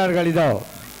வருகிறார்கள். இதோ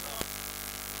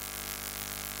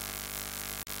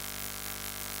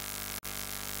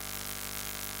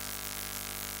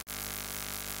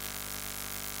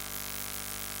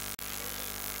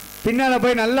பின்னால்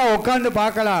போய் நல்லா உட்காந்து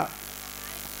பார்க்கலாம்.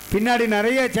 பின்னாடி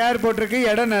நிறைய சேர் போட்டிருக்கு,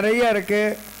 இடம் நிறைய இருக்கு.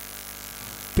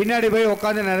 பின்னாடி போய்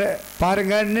உட்காந்து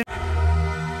பாருங்க.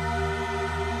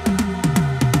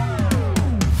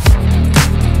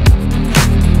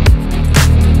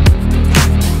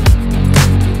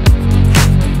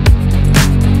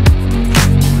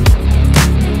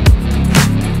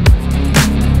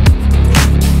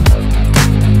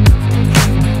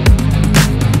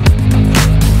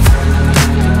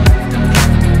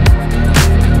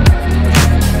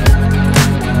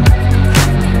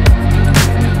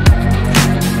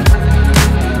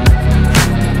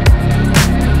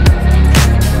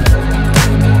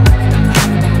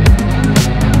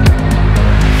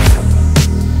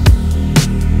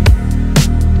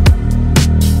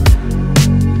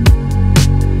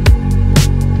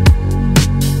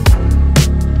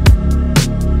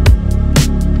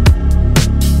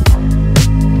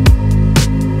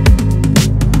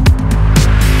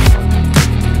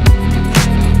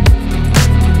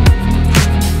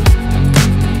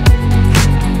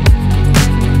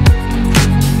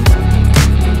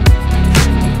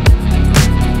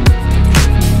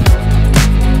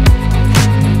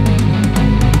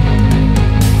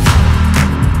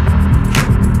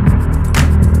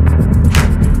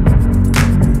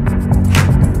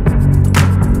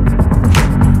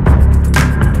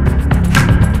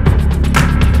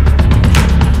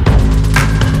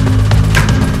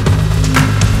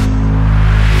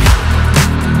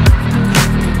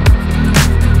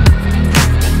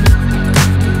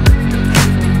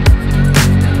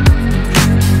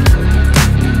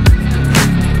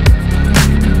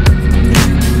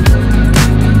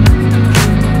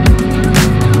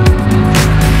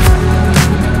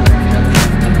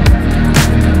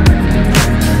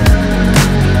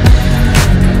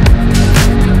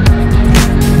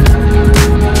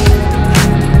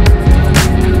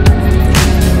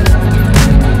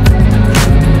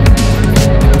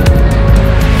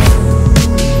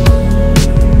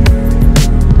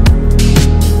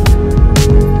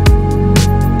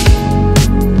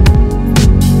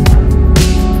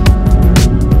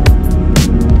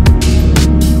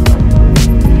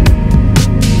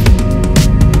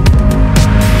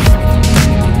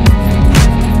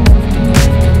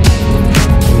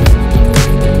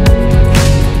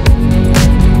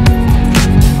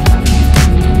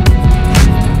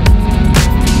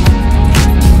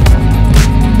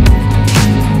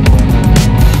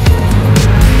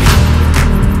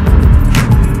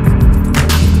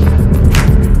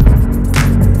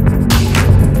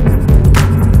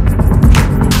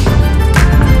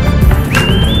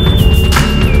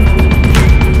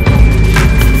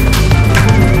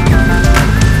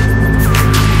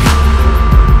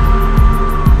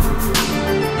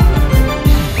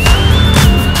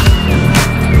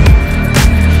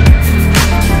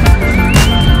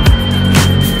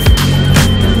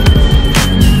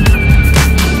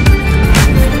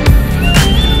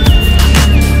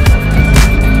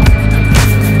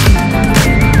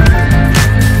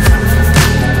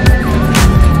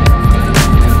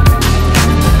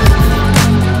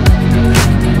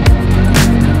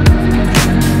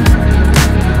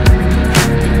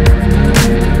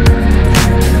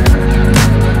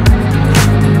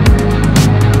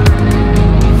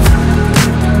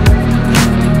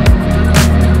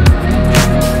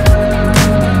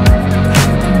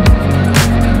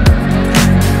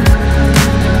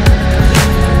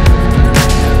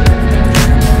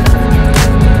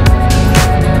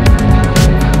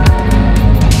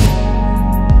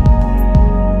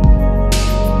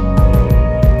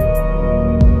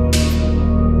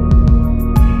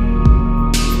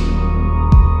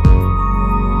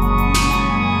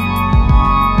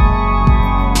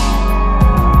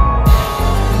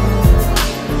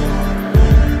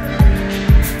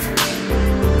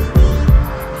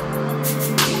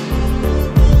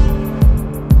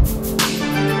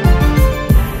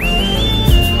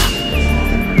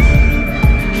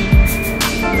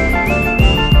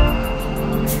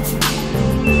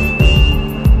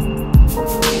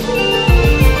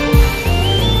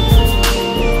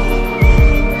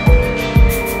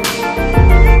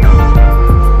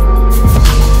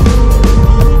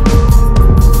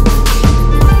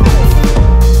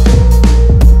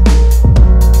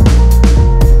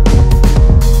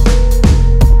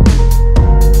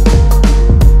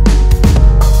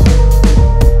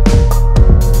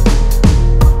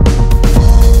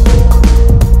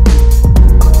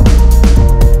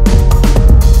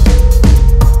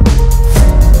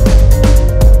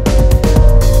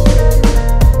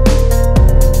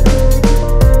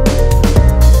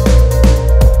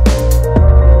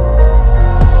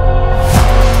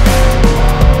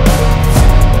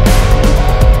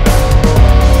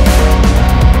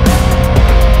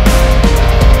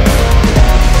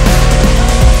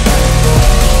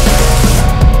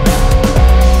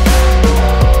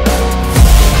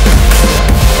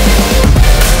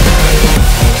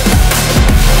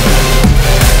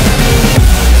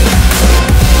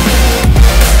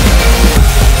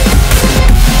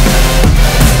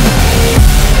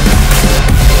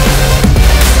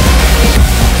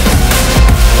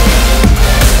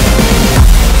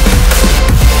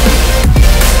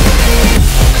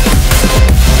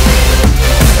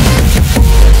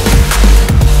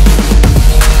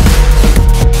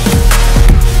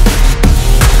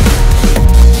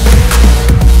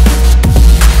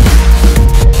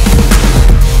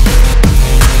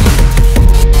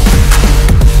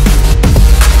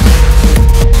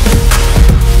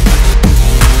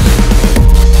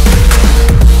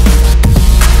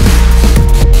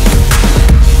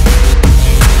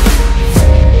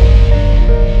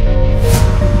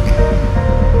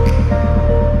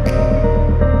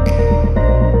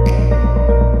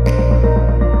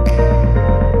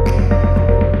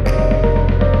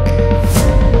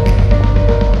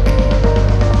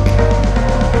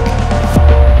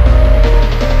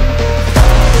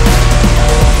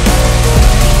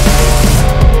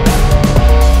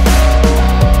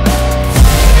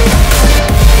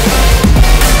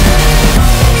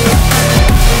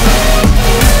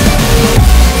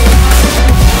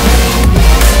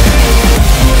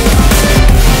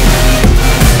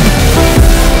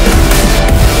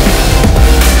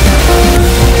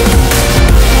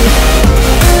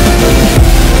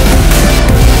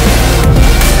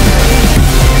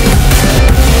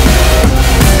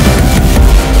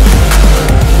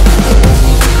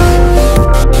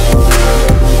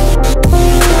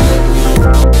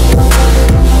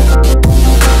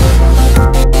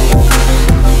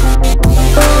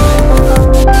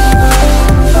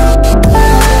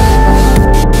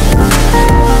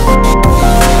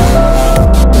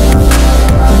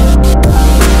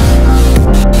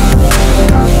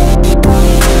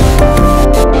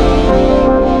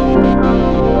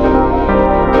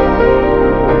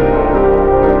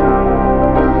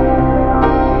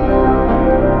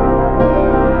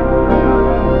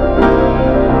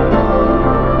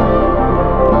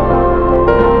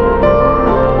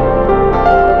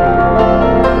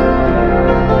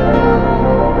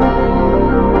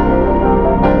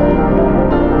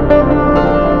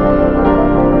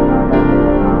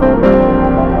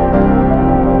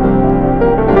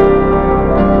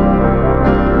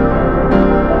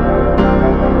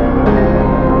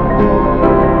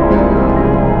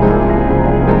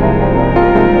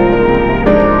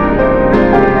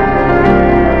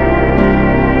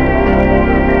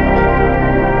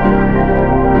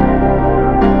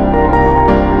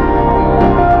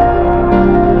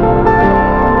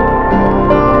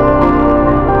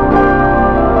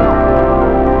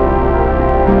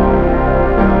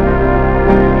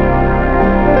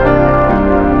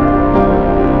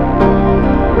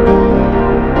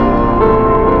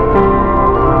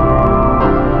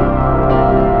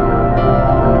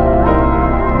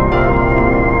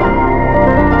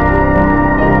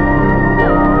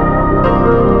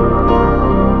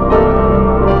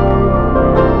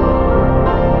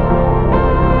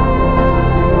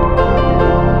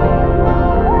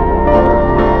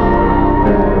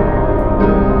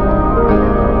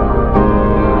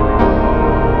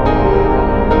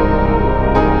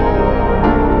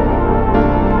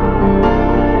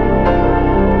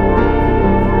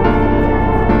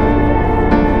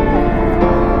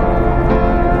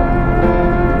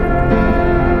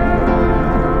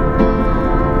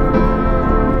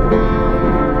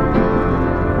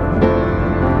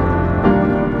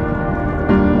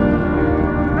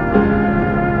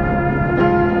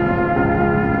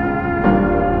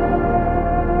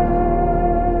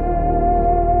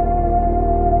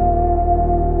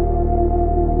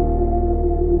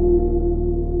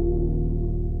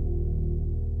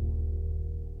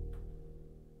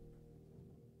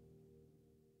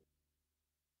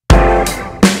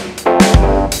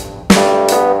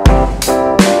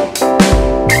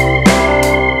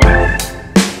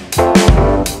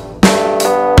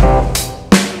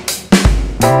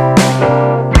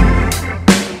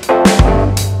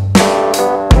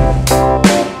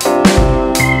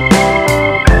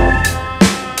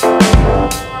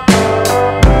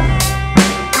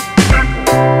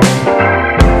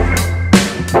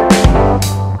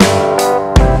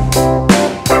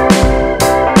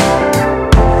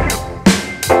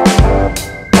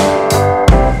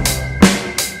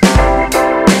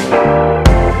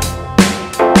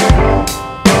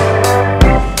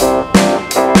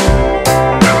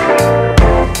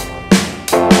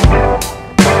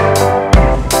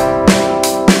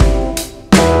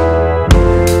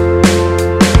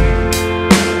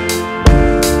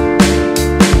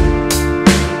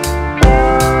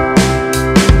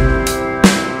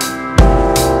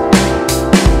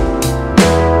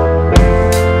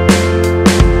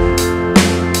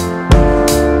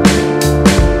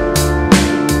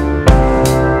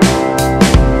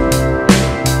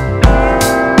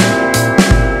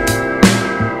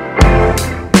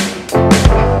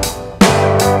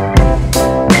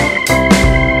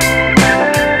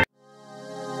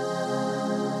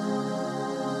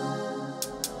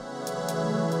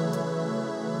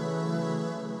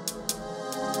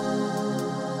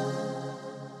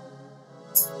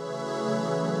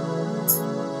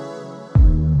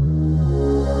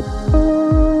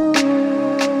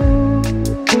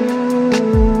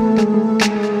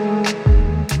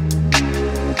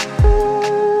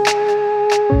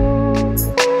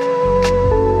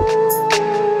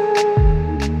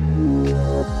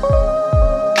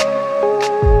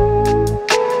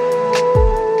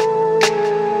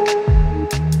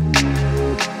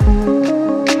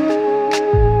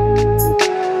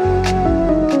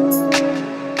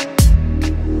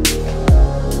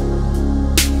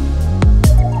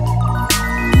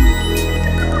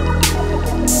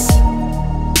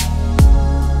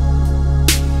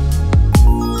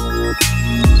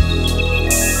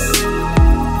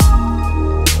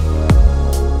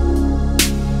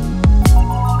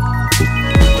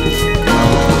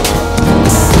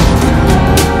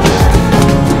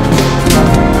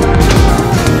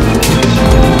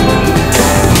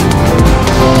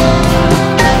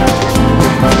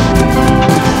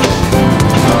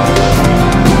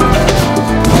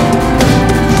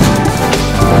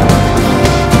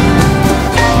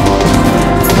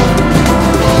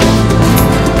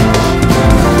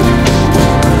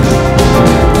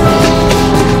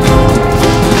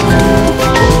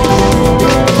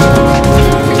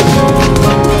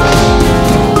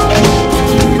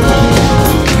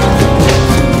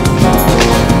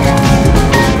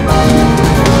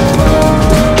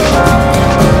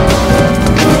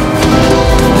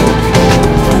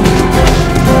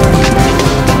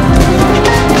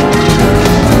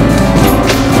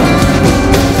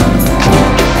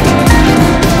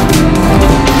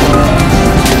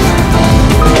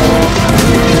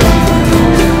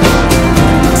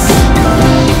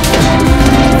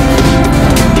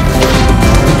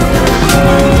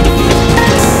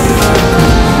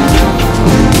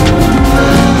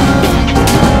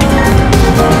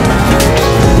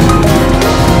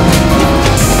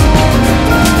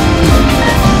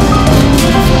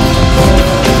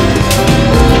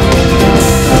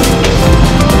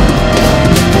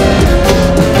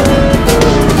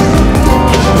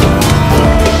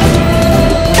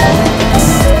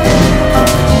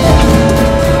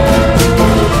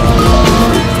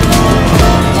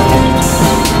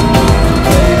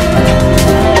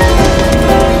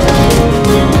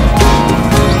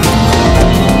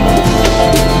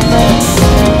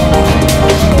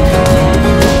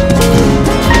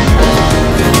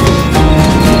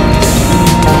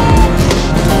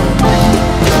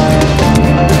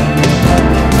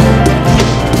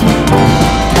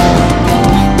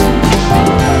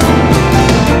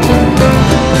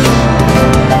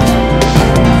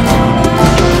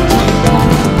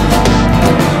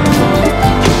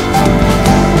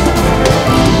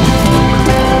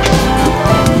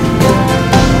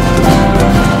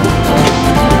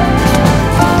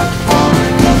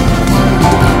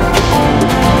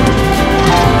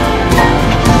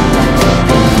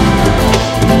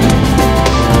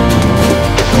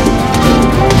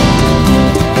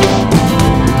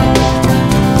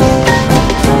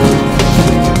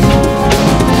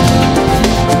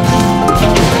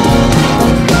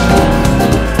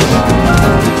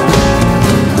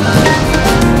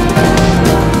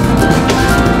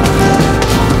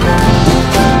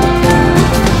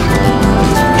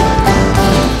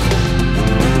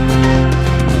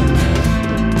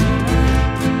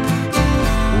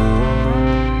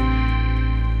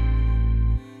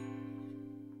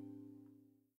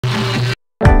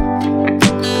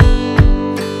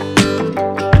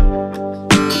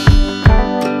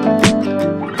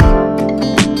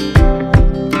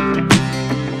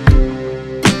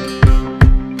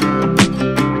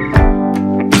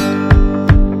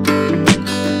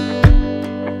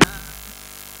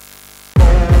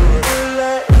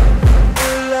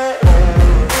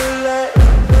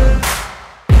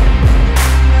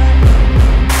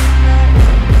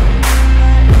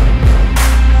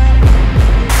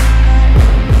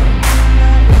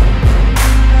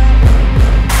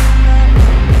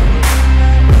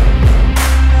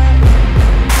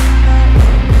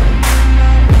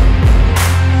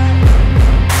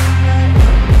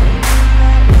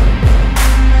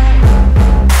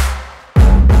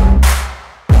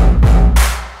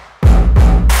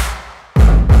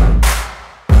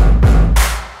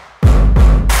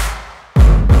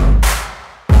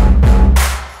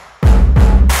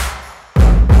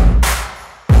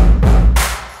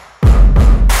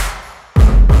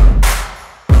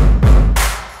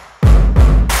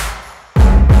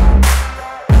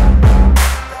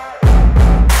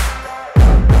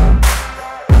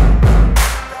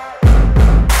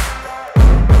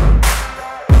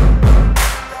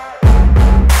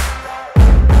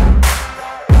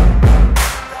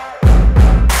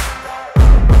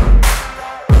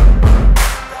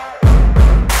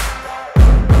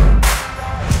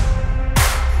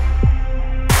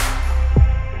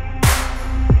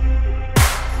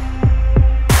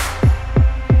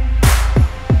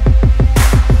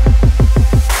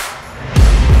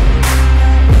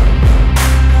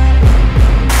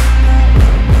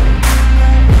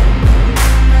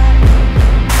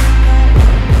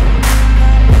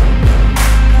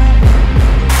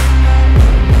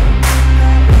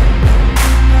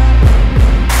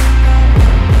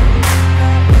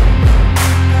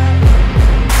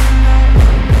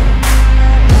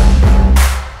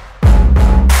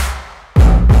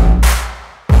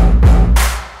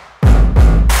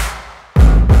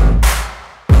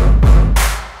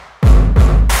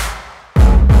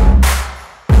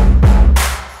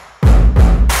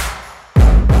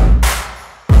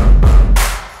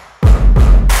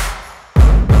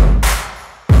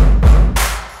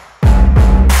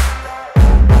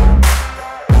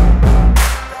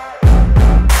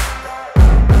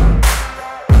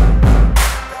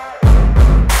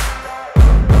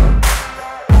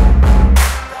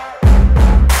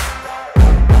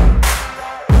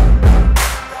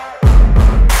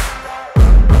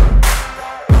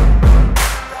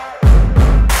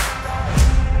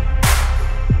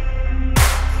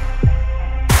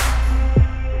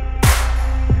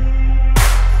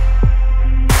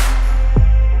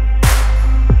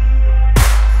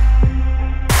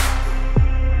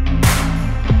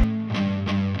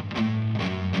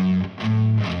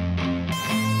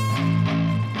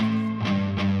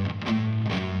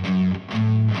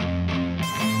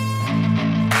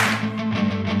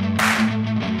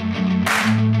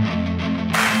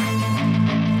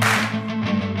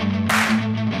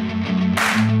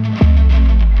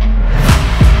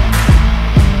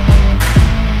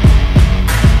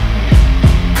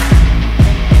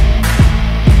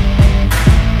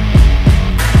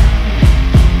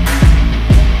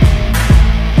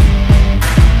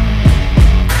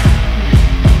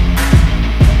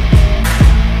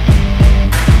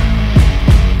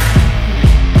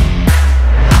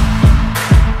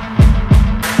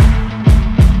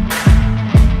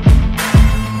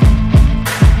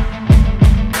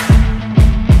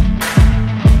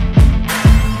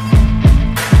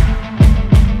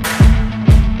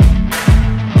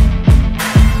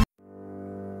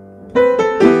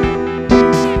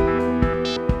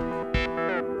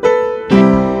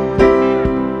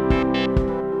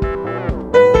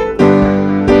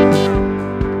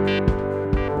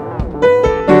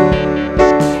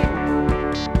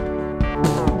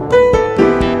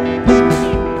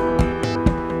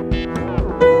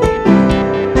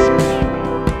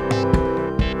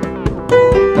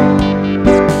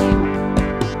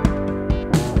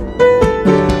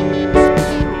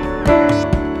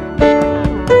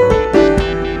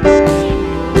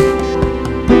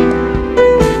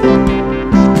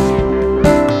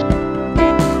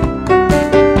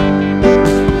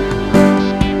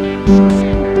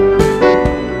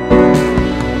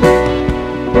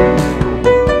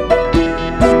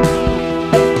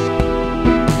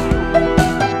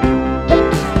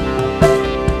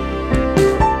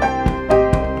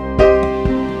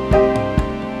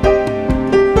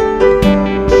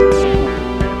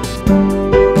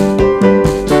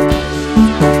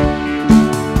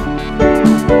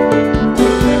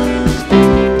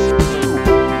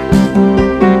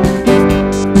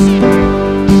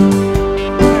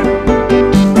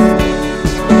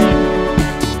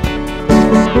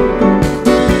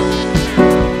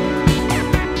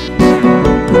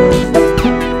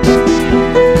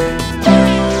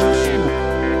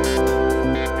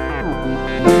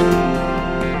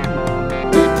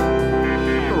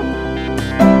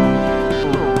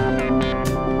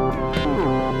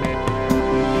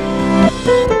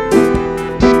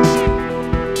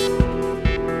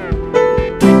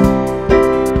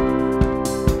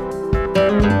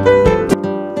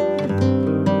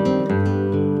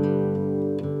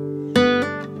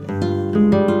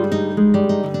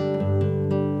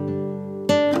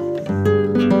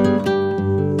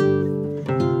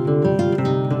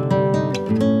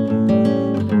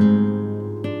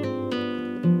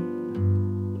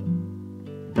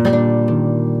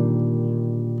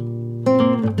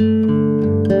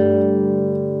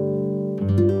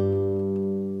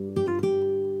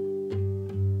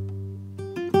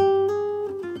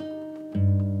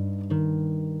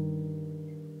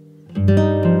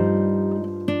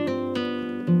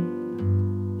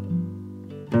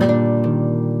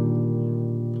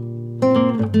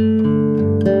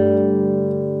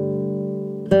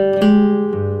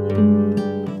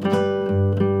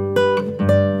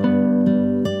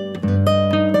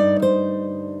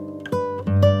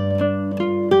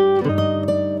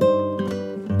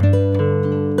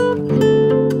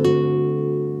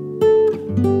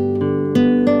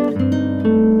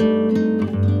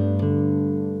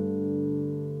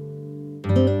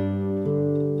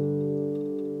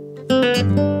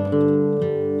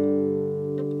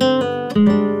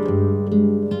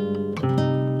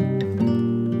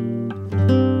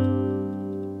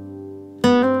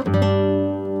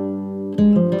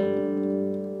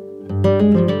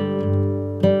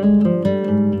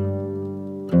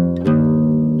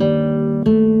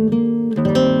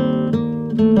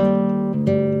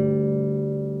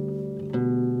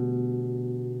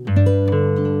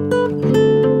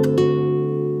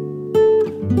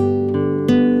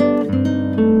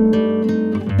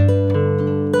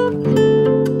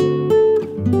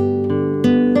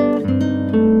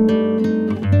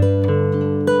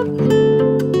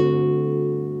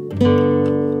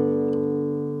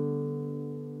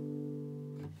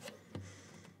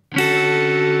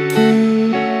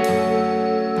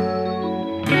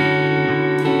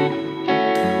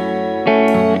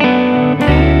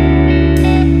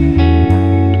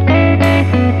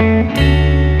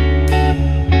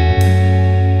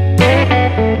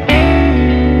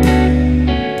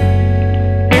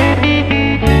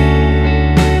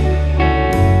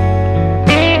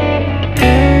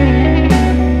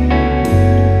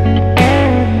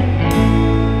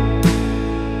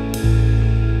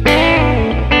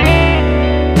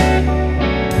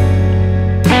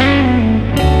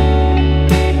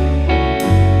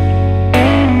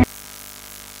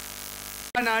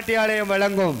 நாட்டியாலயம்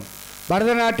வழங்கும்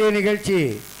பரதநாட்டிய நிகழ்ச்சி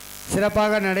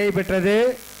சிறப்பாக நடைபெற்றது.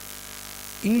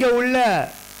 இங்கே உள்ள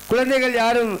குழந்தைகள்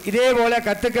யாரும் இதே போல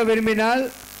கற்றுக்க விரும்பினால்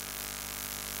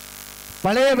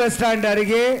பழைய பஸ் ஸ்டாண்ட்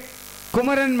அருகே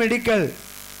குமரன் மெடிக்கல்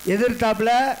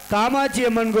எதிர்த்தாப்பில் காமாட்சி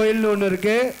அம்மன் கோயில்னு ஒன்று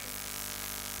இருக்குது.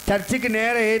 சர்ச்சுக்கு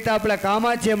நேர எதிர்த்தாப்பில்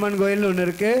காமாட்சி அம்மன் கோயில்னு ஒன்று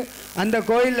இருக்குது. அந்த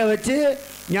கோயிலில் வச்சு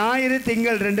ஞாயிறு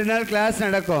திங்கள் 2 நாள் கிளாஸ்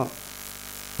நடக்கும்.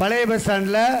 பழைய பஸ்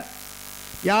ஸ்டாண்டில்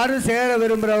யாரும் சேர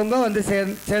விரும்புகிறவங்க வந்து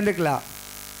சேர்ந்துக்கலாம்.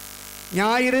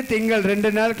 ஞாயிறு திங்கள்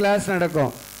 2 நாள் கிளாஸ்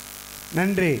நடக்கும்.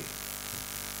 நன்றி.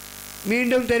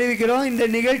 மீண்டும் தெரிவிக்கிறோம், இந்த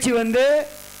நிகழ்ச்சி வந்து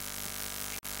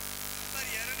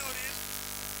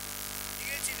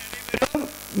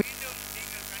மீண்டும்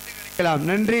நீங்கள் கண்டுகளிக்கலாம்.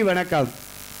 நன்றி, வணக்கம்.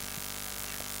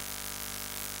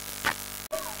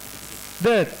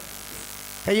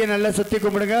 கையை நல்லா சுற்றி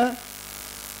கும்பிடுங்க,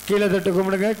 கீழே தொட்டு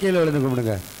கும்பிடுங்க, கீழே விழுந்து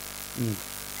கும்பிடுங்க.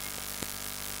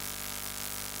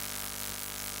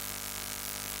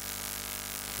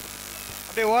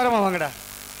 அப்படியே ஓரமா வாங்கடா.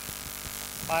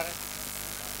 பாரு,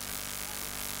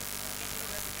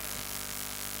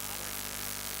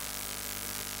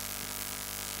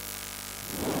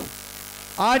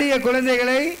 ஆடிய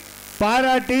குழந்தைகளை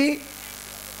பாராட்டி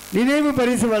நினைவு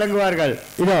பரிசு வழங்குவார்கள்.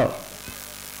 இதோ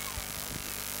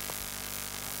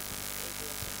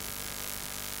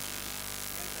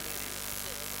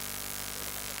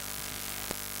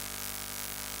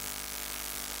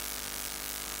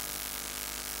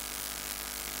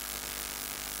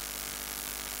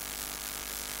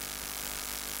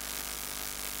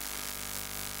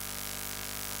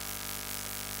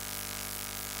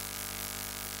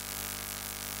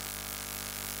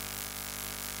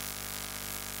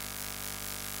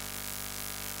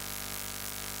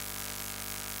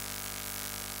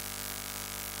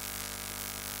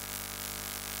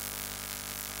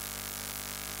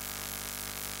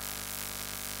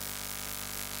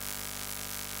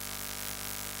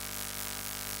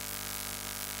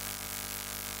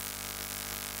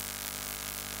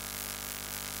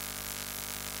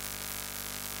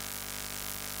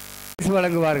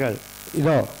வழங்குவார்கள்.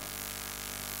 இதோ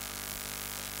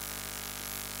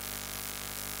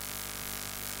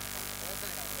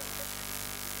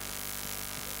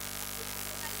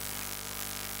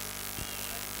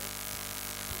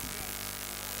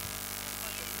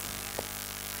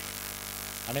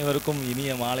அனைவருக்கும்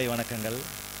இனிய மாலை வணக்கங்கள்.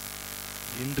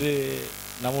 இன்று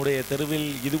நம்முடைய தெருவில்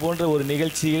இது போன்ற ஒரு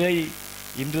நிகழ்ச்சியை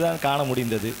இன்றுதான் காண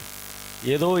முடிந்தது.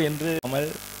 ஏதோ என்று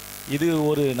இது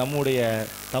ஒரு நம்முடைய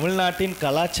தமிழ்நாட்டின்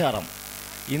கலாச்சாரம்.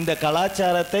 இந்த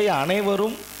கலாச்சாரத்தை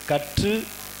அனைவரும் கற்று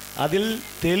அதில்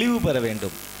தெளிவு பெற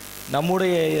வேண்டும்.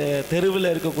 நம்முடைய தெருவில்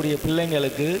இருக்கக்கூடிய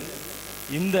பிள்ளைங்களுக்கு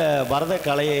இந்த பரத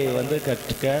கலையை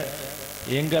கற்க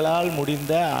எங்களால்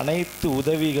முடிந்த அனைத்து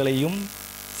உதவிகளையும்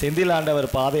செந்திலாண்டவர்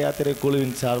பாத யாத்திரை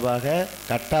குழுவின் சார்பாக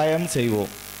கட்டாயம்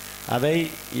செய்வோம். அதை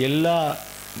எல்லா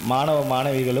மாணவ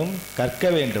மாணவிகளும் கற்க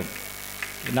வேண்டும்.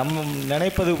 நம்ம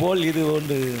நினைப்பது போல் இது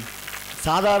ஒன்று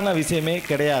சாதாரண விஷயமே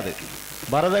கிடையாது.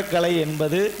 பரதக்கலை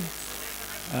என்பது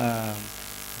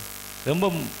ரொம்ப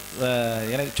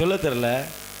எனக்கு சொல்ல தெரியல,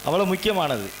 அவ்வளோ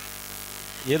முக்கியமானது.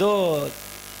 ஏதோ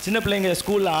சின்ன பிள்ளைங்க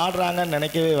ஸ்கூலில் ஆடுறாங்கன்னு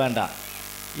நினைக்கவே வேண்டாம்.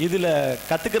 இதில்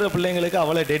கற்றுக்கிற பிள்ளைங்களுக்கு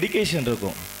அவ்வளோ டெடிக்கேஷன்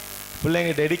இருக்கும்.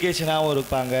 பிள்ளைங்க டெடிக்கேஷனாகவும்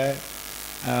இருப்பாங்க.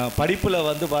 படிப்பில்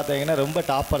பார்த்தீங்கன்னா ரொம்ப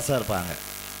டாப்பர்ஸாக இருப்பாங்க.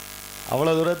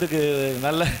 அவ்வளோ தூரத்துக்கு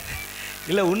நல்ல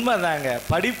இல்லை, உண்மை தாங்க.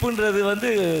 படிப்புன்றது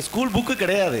ஸ்கூல் புக்கு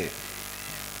கிடையாது.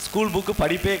 ஸ்கூல் புக்கு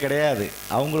படிப்பே கிடையாது.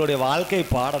 அவங்களுடைய வாழ்க்கை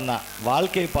பாடம் தான்.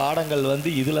 வாழ்க்கை பாடங்கள்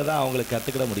இதில் தான் அவங்களுக்கு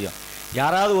கற்றுக்கிட முடியும்.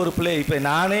 யாராவது ஒரு பிள்ளை, இப்போ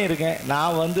நானே இருக்கேன்,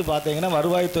 நான் பார்த்தீங்கன்னா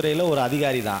வருவாய்த்துறையில் ஒரு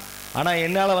அதிகாரி தான். ஆனால்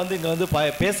என்னால் இங்கே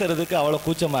பேசுகிறதுக்கு அவ்வளோ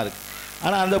கூச்சமாக இருக்குது.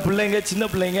 ஆனால் அந்த பிள்ளைங்க, சின்ன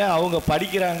பிள்ளைங்க, அவங்க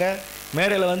படிக்கிறாங்க,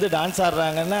 மேடையில் டான்ஸ்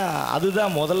ஆடுறாங்கன்னா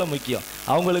அதுதான் முதல்ல முக்கியம்.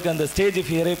 அவங்களுக்கு அந்த ஸ்டேஜ்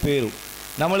ஃபியரே போயிடும்.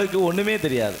 நம்மளுக்கு ஒன்றுமே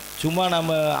தெரியாது. சும்மா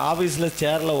நம்ம ஆஃபீஸில்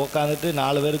சேரில் உக்காந்துட்டு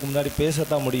 4 பேருக்கு முன்னாடி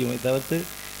பேசத்தான் முடியுமே தவிர்த்து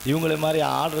இவங்கள மாதிரி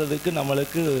ஆடுறதுக்கு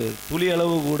நம்மளுக்கு துளி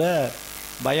அளவு கூட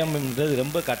பயம்ன்றது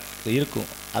ரொம்ப இருக்கும்.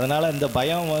 அதனால் இந்த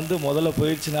பயம் முதல்ல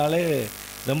போயிடுச்சுனாலே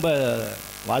ரொம்ப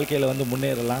வாழ்க்கையில்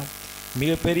முன்னேறலாம்.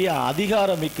 மிகப்பெரிய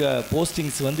அதிகாரமிக்க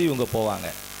போஸ்டிங்ஸ் வந்து இவங்க போவாங்க.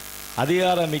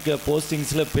 அதிகாரமிக்க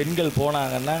போஸ்டிங்ஸில் பெண்கள்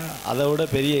போனாங்கன்னா அதை விட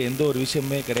பெரிய எந்த ஒரு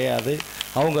விஷயமே கிடையாது.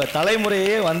 அவங்க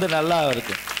தலைமுறையே வந்து நல்லா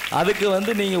இருக்கும். அதுக்கு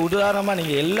வந்து நீங்கள் உதாரணமாக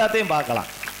நீங்கள் எல்லாத்தையும் பார்க்கலாம்.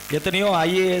 எத்தனையோ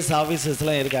ஐஏஎஸ்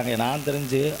ஆஃபீஸர்ஸ்லாம் இருக்காங்க. நான்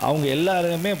தெரிஞ்சு அவங்க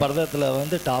எல்லாருமே பரதத்தில்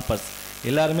வந்து டாப்பர்ஸ்.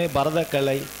 எல்லாருமே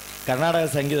பரதக்கலை கர்நாடக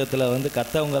சங்கீதத்தில் வந்து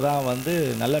கற்றவங்க தான் வந்து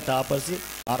நல்ல டாப்பர்ஸு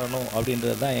மாறணும்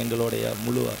அப்படின்றது தான் எங்களுடைய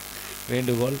முழு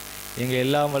வேண்டுகோள். எங்கள்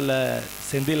எல்லாம் வல்ல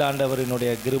செந்தில்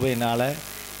ஆண்டவரினுடைய கிருபையினால்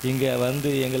இங்கே வந்து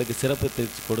எங்களுக்கு சிறப்பு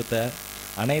தெரிவித்து கொடுத்த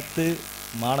அனைத்து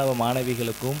மாணவ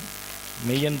மாணவிகளுக்கும்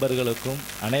மெய்யன்பர்களுக்கும்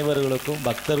அனைவர்களுக்கும்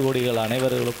பக்தர் கோடிகள்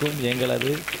அனைவர்களுக்கும்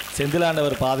எங்களது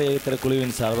செந்திலாண்டவர் பாதயாத்திரை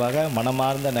குழுவின் சார்பாக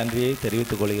மனமார்ந்த நன்றியை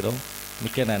தெரிவித்துக் கொள்கிறோம்.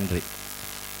 மிக்க நன்றி.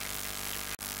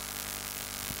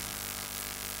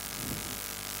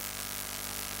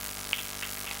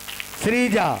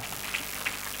 ஸ்ரீஜா.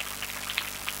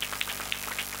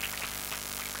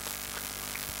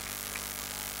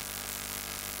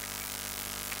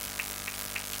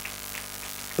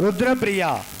 ருத்ரபிரியா.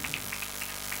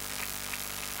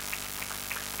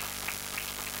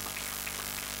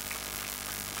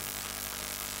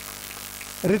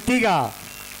 ரித்திகா.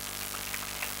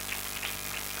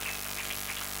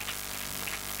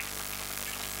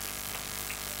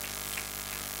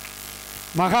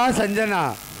 மகா சஞ்சனா.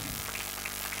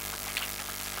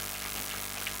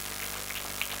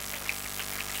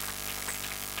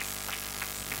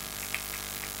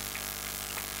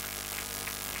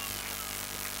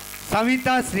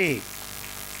 சவிதா ஸ்ரீ.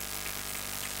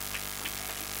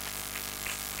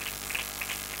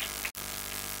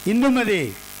 இந்துமதி.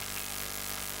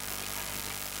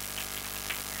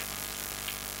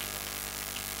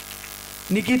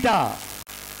 நிகிதா.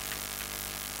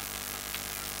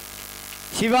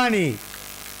 சிவானி.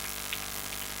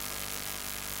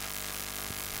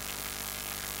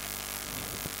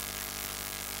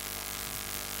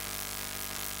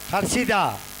 ஹர்ஷிதா.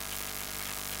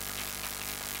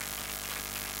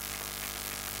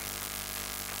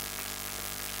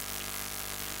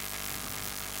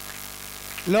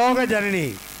 லோக ஜனனி.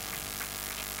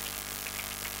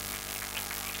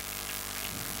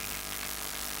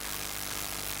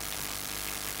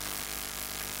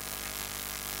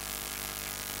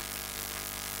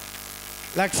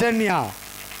 லக்ஷன்யா.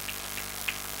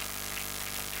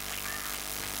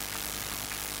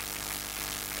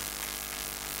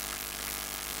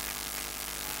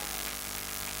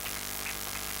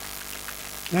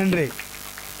 நன்றி.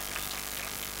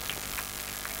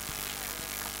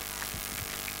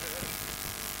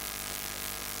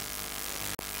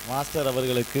 மாஸ்டர்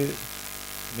அவர்களுக்கு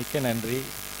மிக்க நன்றி.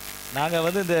 நாங்கள்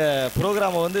வந்து இந்த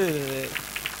ப்ரோக்ராமை வந்து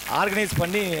ஆர்கனைஸ்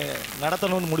பண்ணி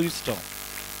நடத்தணும்னு முடிச்சிட்டோம்.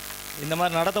 இந்த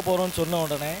மாதிரி நடத்த போகிறோன்னு சொன்ன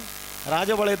உடனே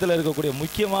ராஜபாளையத்தில் இருக்கக்கூடிய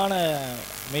முக்கியமான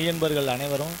மெய்யன்பர்கள்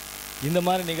அனைவரும் இந்த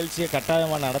மாதிரி நிகழ்ச்சியை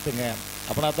கட்டாயமாக நடத்துங்க,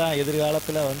 அப்படின்னா தான்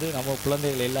எதிர்காலத்தில் வந்து நம்ம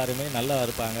குழந்தைகள் எல்லாருமே நல்லா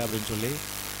இருப்பாங்க அப்படின்னு சொல்லி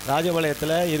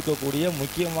ராஜபாளையத்தில் இருக்கக்கூடிய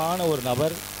முக்கியமான ஒரு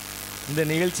நபர் இந்த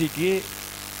நிகழ்ச்சிக்கு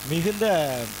மிகுந்த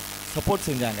சப்போர்ட்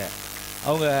செஞ்சாங்க.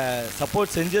 அவங்க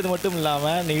சப்போர்ட் செஞ்சது மட்டும்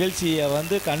இல்லாமல் நிகழ்ச்சியை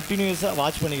வந்து கண்டினியூஸாக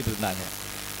வாட்ச் பண்ணிக்கிட்டு இருந்தாங்க.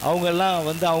 அவங்கெல்லாம்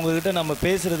வந்து அவங்கக்கிட்ட நம்ம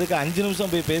பேசுகிறதுக்கு 5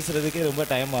 நிமிஷம் போய் பேசுகிறதுக்கே ரொம்ப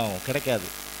டைம் ஆகும், கிடைக்காது.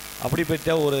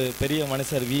 அப்படிப்பட்ட ஒரு பெரிய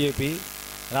மனுஷர் விஐபி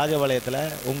ராஜபாளையத்தில்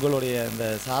உங்களுடைய இந்த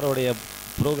சாரோடைய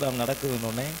ப்ரோக்ராம்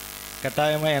நடக்குதுன்னொடனே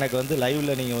கட்டாயமாக எனக்கு வந்து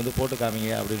லைவில் நீங்கள் வந்து போட்டு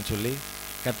காமிங்க அப்படின்னு சொல்லி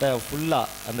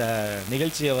ஃபுல்லாக அந்த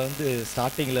நிகழ்ச்சியை வந்து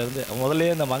ஸ்டார்டிங்கிலேருந்து முதல்ல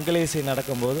இந்த மங்களேசை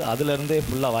நடக்கும்போது அதுலேருந்தே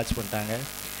ஃபுல்லாக வாட்ச் பண்ணிட்டாங்க.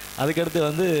 அதுக்கடுத்து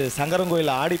வந்து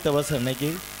சங்கரங்கோயில் ஆடித்தவசம் அன்னைக்கு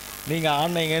நீங்கள்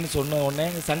ஆடினீங்கன்னு சொன்ன உடனே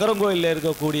சங்கரங்கோயிலில்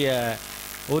இருக்கக்கூடிய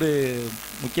ஒரு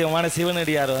முக்கியமான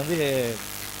சிவனடியார் வந்து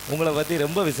உங்களை பற்றி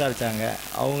ரொம்ப விசாரித்தாங்க.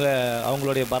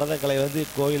 அவங்களுடைய பரதக்கலை வந்து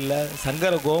கோயிலில்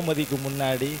சங்கர கோமதிக்கு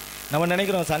முன்னாடி நம்ம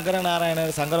நினைக்கிறோம் சங்கர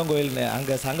நாராயணர் சங்கரங்கோயில்னு.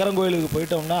 அங்கே சங்கரங்கோயிலுக்கு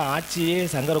போயிட்டோம்னா ஆட்சியே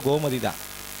சங்கர கோமதி தான்.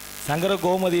 சங்கர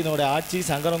கோமதியினோட ஆட்சி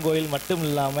சங்கரங்கோயில் மட்டும்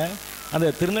இல்லாமல்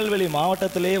அந்த திருநெல்வேலி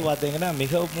மாவட்டத்திலே பார்த்தீங்கன்னா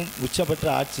மிகவும் உச்சப்பெற்ற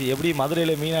ஆட்சி. எப்படி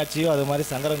மதுரையில் மீனாட்சியோ அது மாதிரி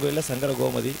சங்கரங்கோயிலில் சங்கர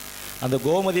கோமதி. அந்த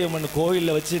கோமதி அம்மன்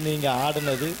கோயிலில் வச்சு நீங்கள்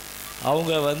ஆடினது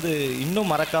அவங்க வந்து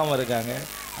இன்னும் மறக்காமல் இருக்காங்க.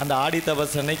 அந்த ஆடி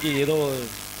தபஸ் அன்னைக்கு ஏதோ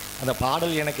அந்த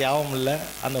பாடல் எனக்கு ஞாபகம் இல்லை,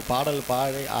 அந்த பாடல்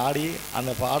ஆடி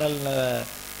அந்த பாடலில்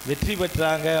வெற்றி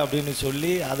பெற்றாங்க அப்படின்னு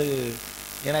சொல்லி அது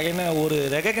எனக்கு என்ன ஒரு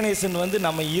ரெகக்னைசேஷன் வந்து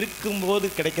நம்ம இருக்கும்போது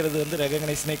கிடைக்கிறது வந்து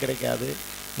ரெகக்னைசனே கிடைக்காது.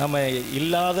 நம்ம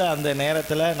இல்லாத அந்த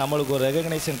நேரத்தில் நம்மளுக்கு ஒரு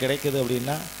ரெகக்னைசேஷன் கிடைக்குது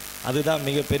அப்படின்னா அதுதான்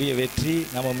மிகப்பெரிய வெற்றி,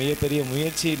 நம்ம மிகப்பெரிய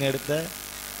முயற்சியின் எடுத்த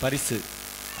பரிசு.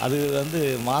 அது வந்து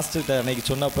மாஸ்டர்கிட்ட அன்றைக்கி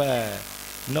சொன்னப்போ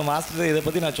இன்னும் மாஸ்டர் இதை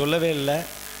பற்றி நான் சொல்லவே இல்லை,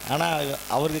 ஆனால்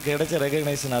அவருக்கு கிடைச்ச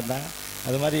ரெகக்னைசேஷன் அதுதான்.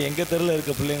 அது மாதிரி எங்கள் தெருவில்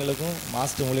இருக்க பிள்ளைங்களுக்கும்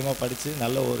மாஸ்டர் மூலிமா படித்து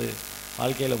நல்ல ஒரு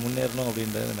வாழ்க்கையில் முன்னேறணும்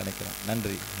அப்படின்றத நினைக்கிறேன்.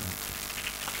 நன்றி.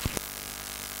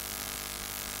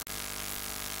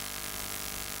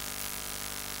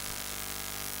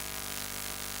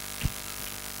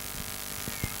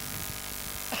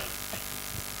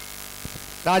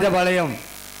 ராஜபாளையம்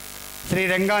ஸ்ரீ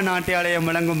ரெங்கா நாட்டியாலயம்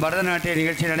வழங்கும் பரதநாட்டிய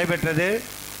நிகழ்ச்சி நடைபெற்றது.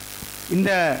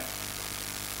 இந்த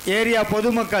ஏரியா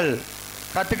பொதுமக்கள்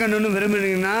கற்றுக்கணுன்னு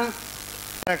விரும்புனீங்கன்னா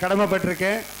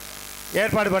கடமைப்பட்டிருக்கேன்.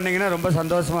 ஏற்பாடு பண்ணிங்கன்னா ரொம்ப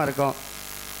சந்தோஷமாக இருக்கும்.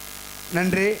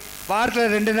 நன்றி.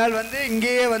 வாரத்தில் 2 நாள் வந்து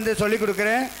இங்கேயே வந்து சொல்லிக்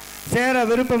கொடுக்குறேன். சேர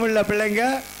விருப்பமுள்ள பிள்ளைங்க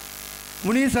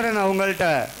முனீஸ்வரன் அவங்கள்ட்ட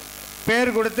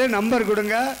பேர் கொடுத்து நம்பர்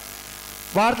கொடுங்க.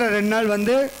 வாரத்தில் 2 நாள்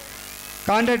வந்து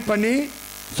கான்டாக்ட் பண்ணி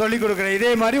சொல்லிக் கொடுக்குறேன்.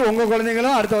 இதே மாதிரி உங்கள்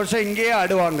குழந்தைங்களும் அடுத்த வருஷம் இங்கேயே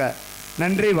ஆடுவாங்க.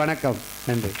 நன்றி, வணக்கம்.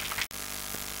 நன்றி.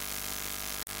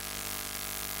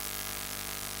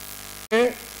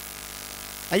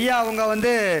 ஐயா அவங்க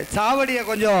வந்து சாவடியை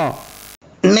கொஞ்சம்.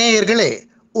 நேயர்களே,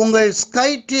 உங்கள் ஸ்கை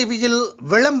டிவியில்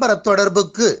விளம்பர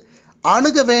தொடர்புக்கு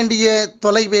அணுக வேண்டிய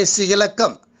தொலைபேசி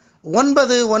இலக்கம்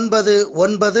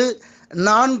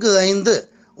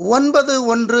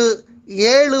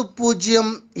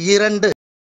 9994591702.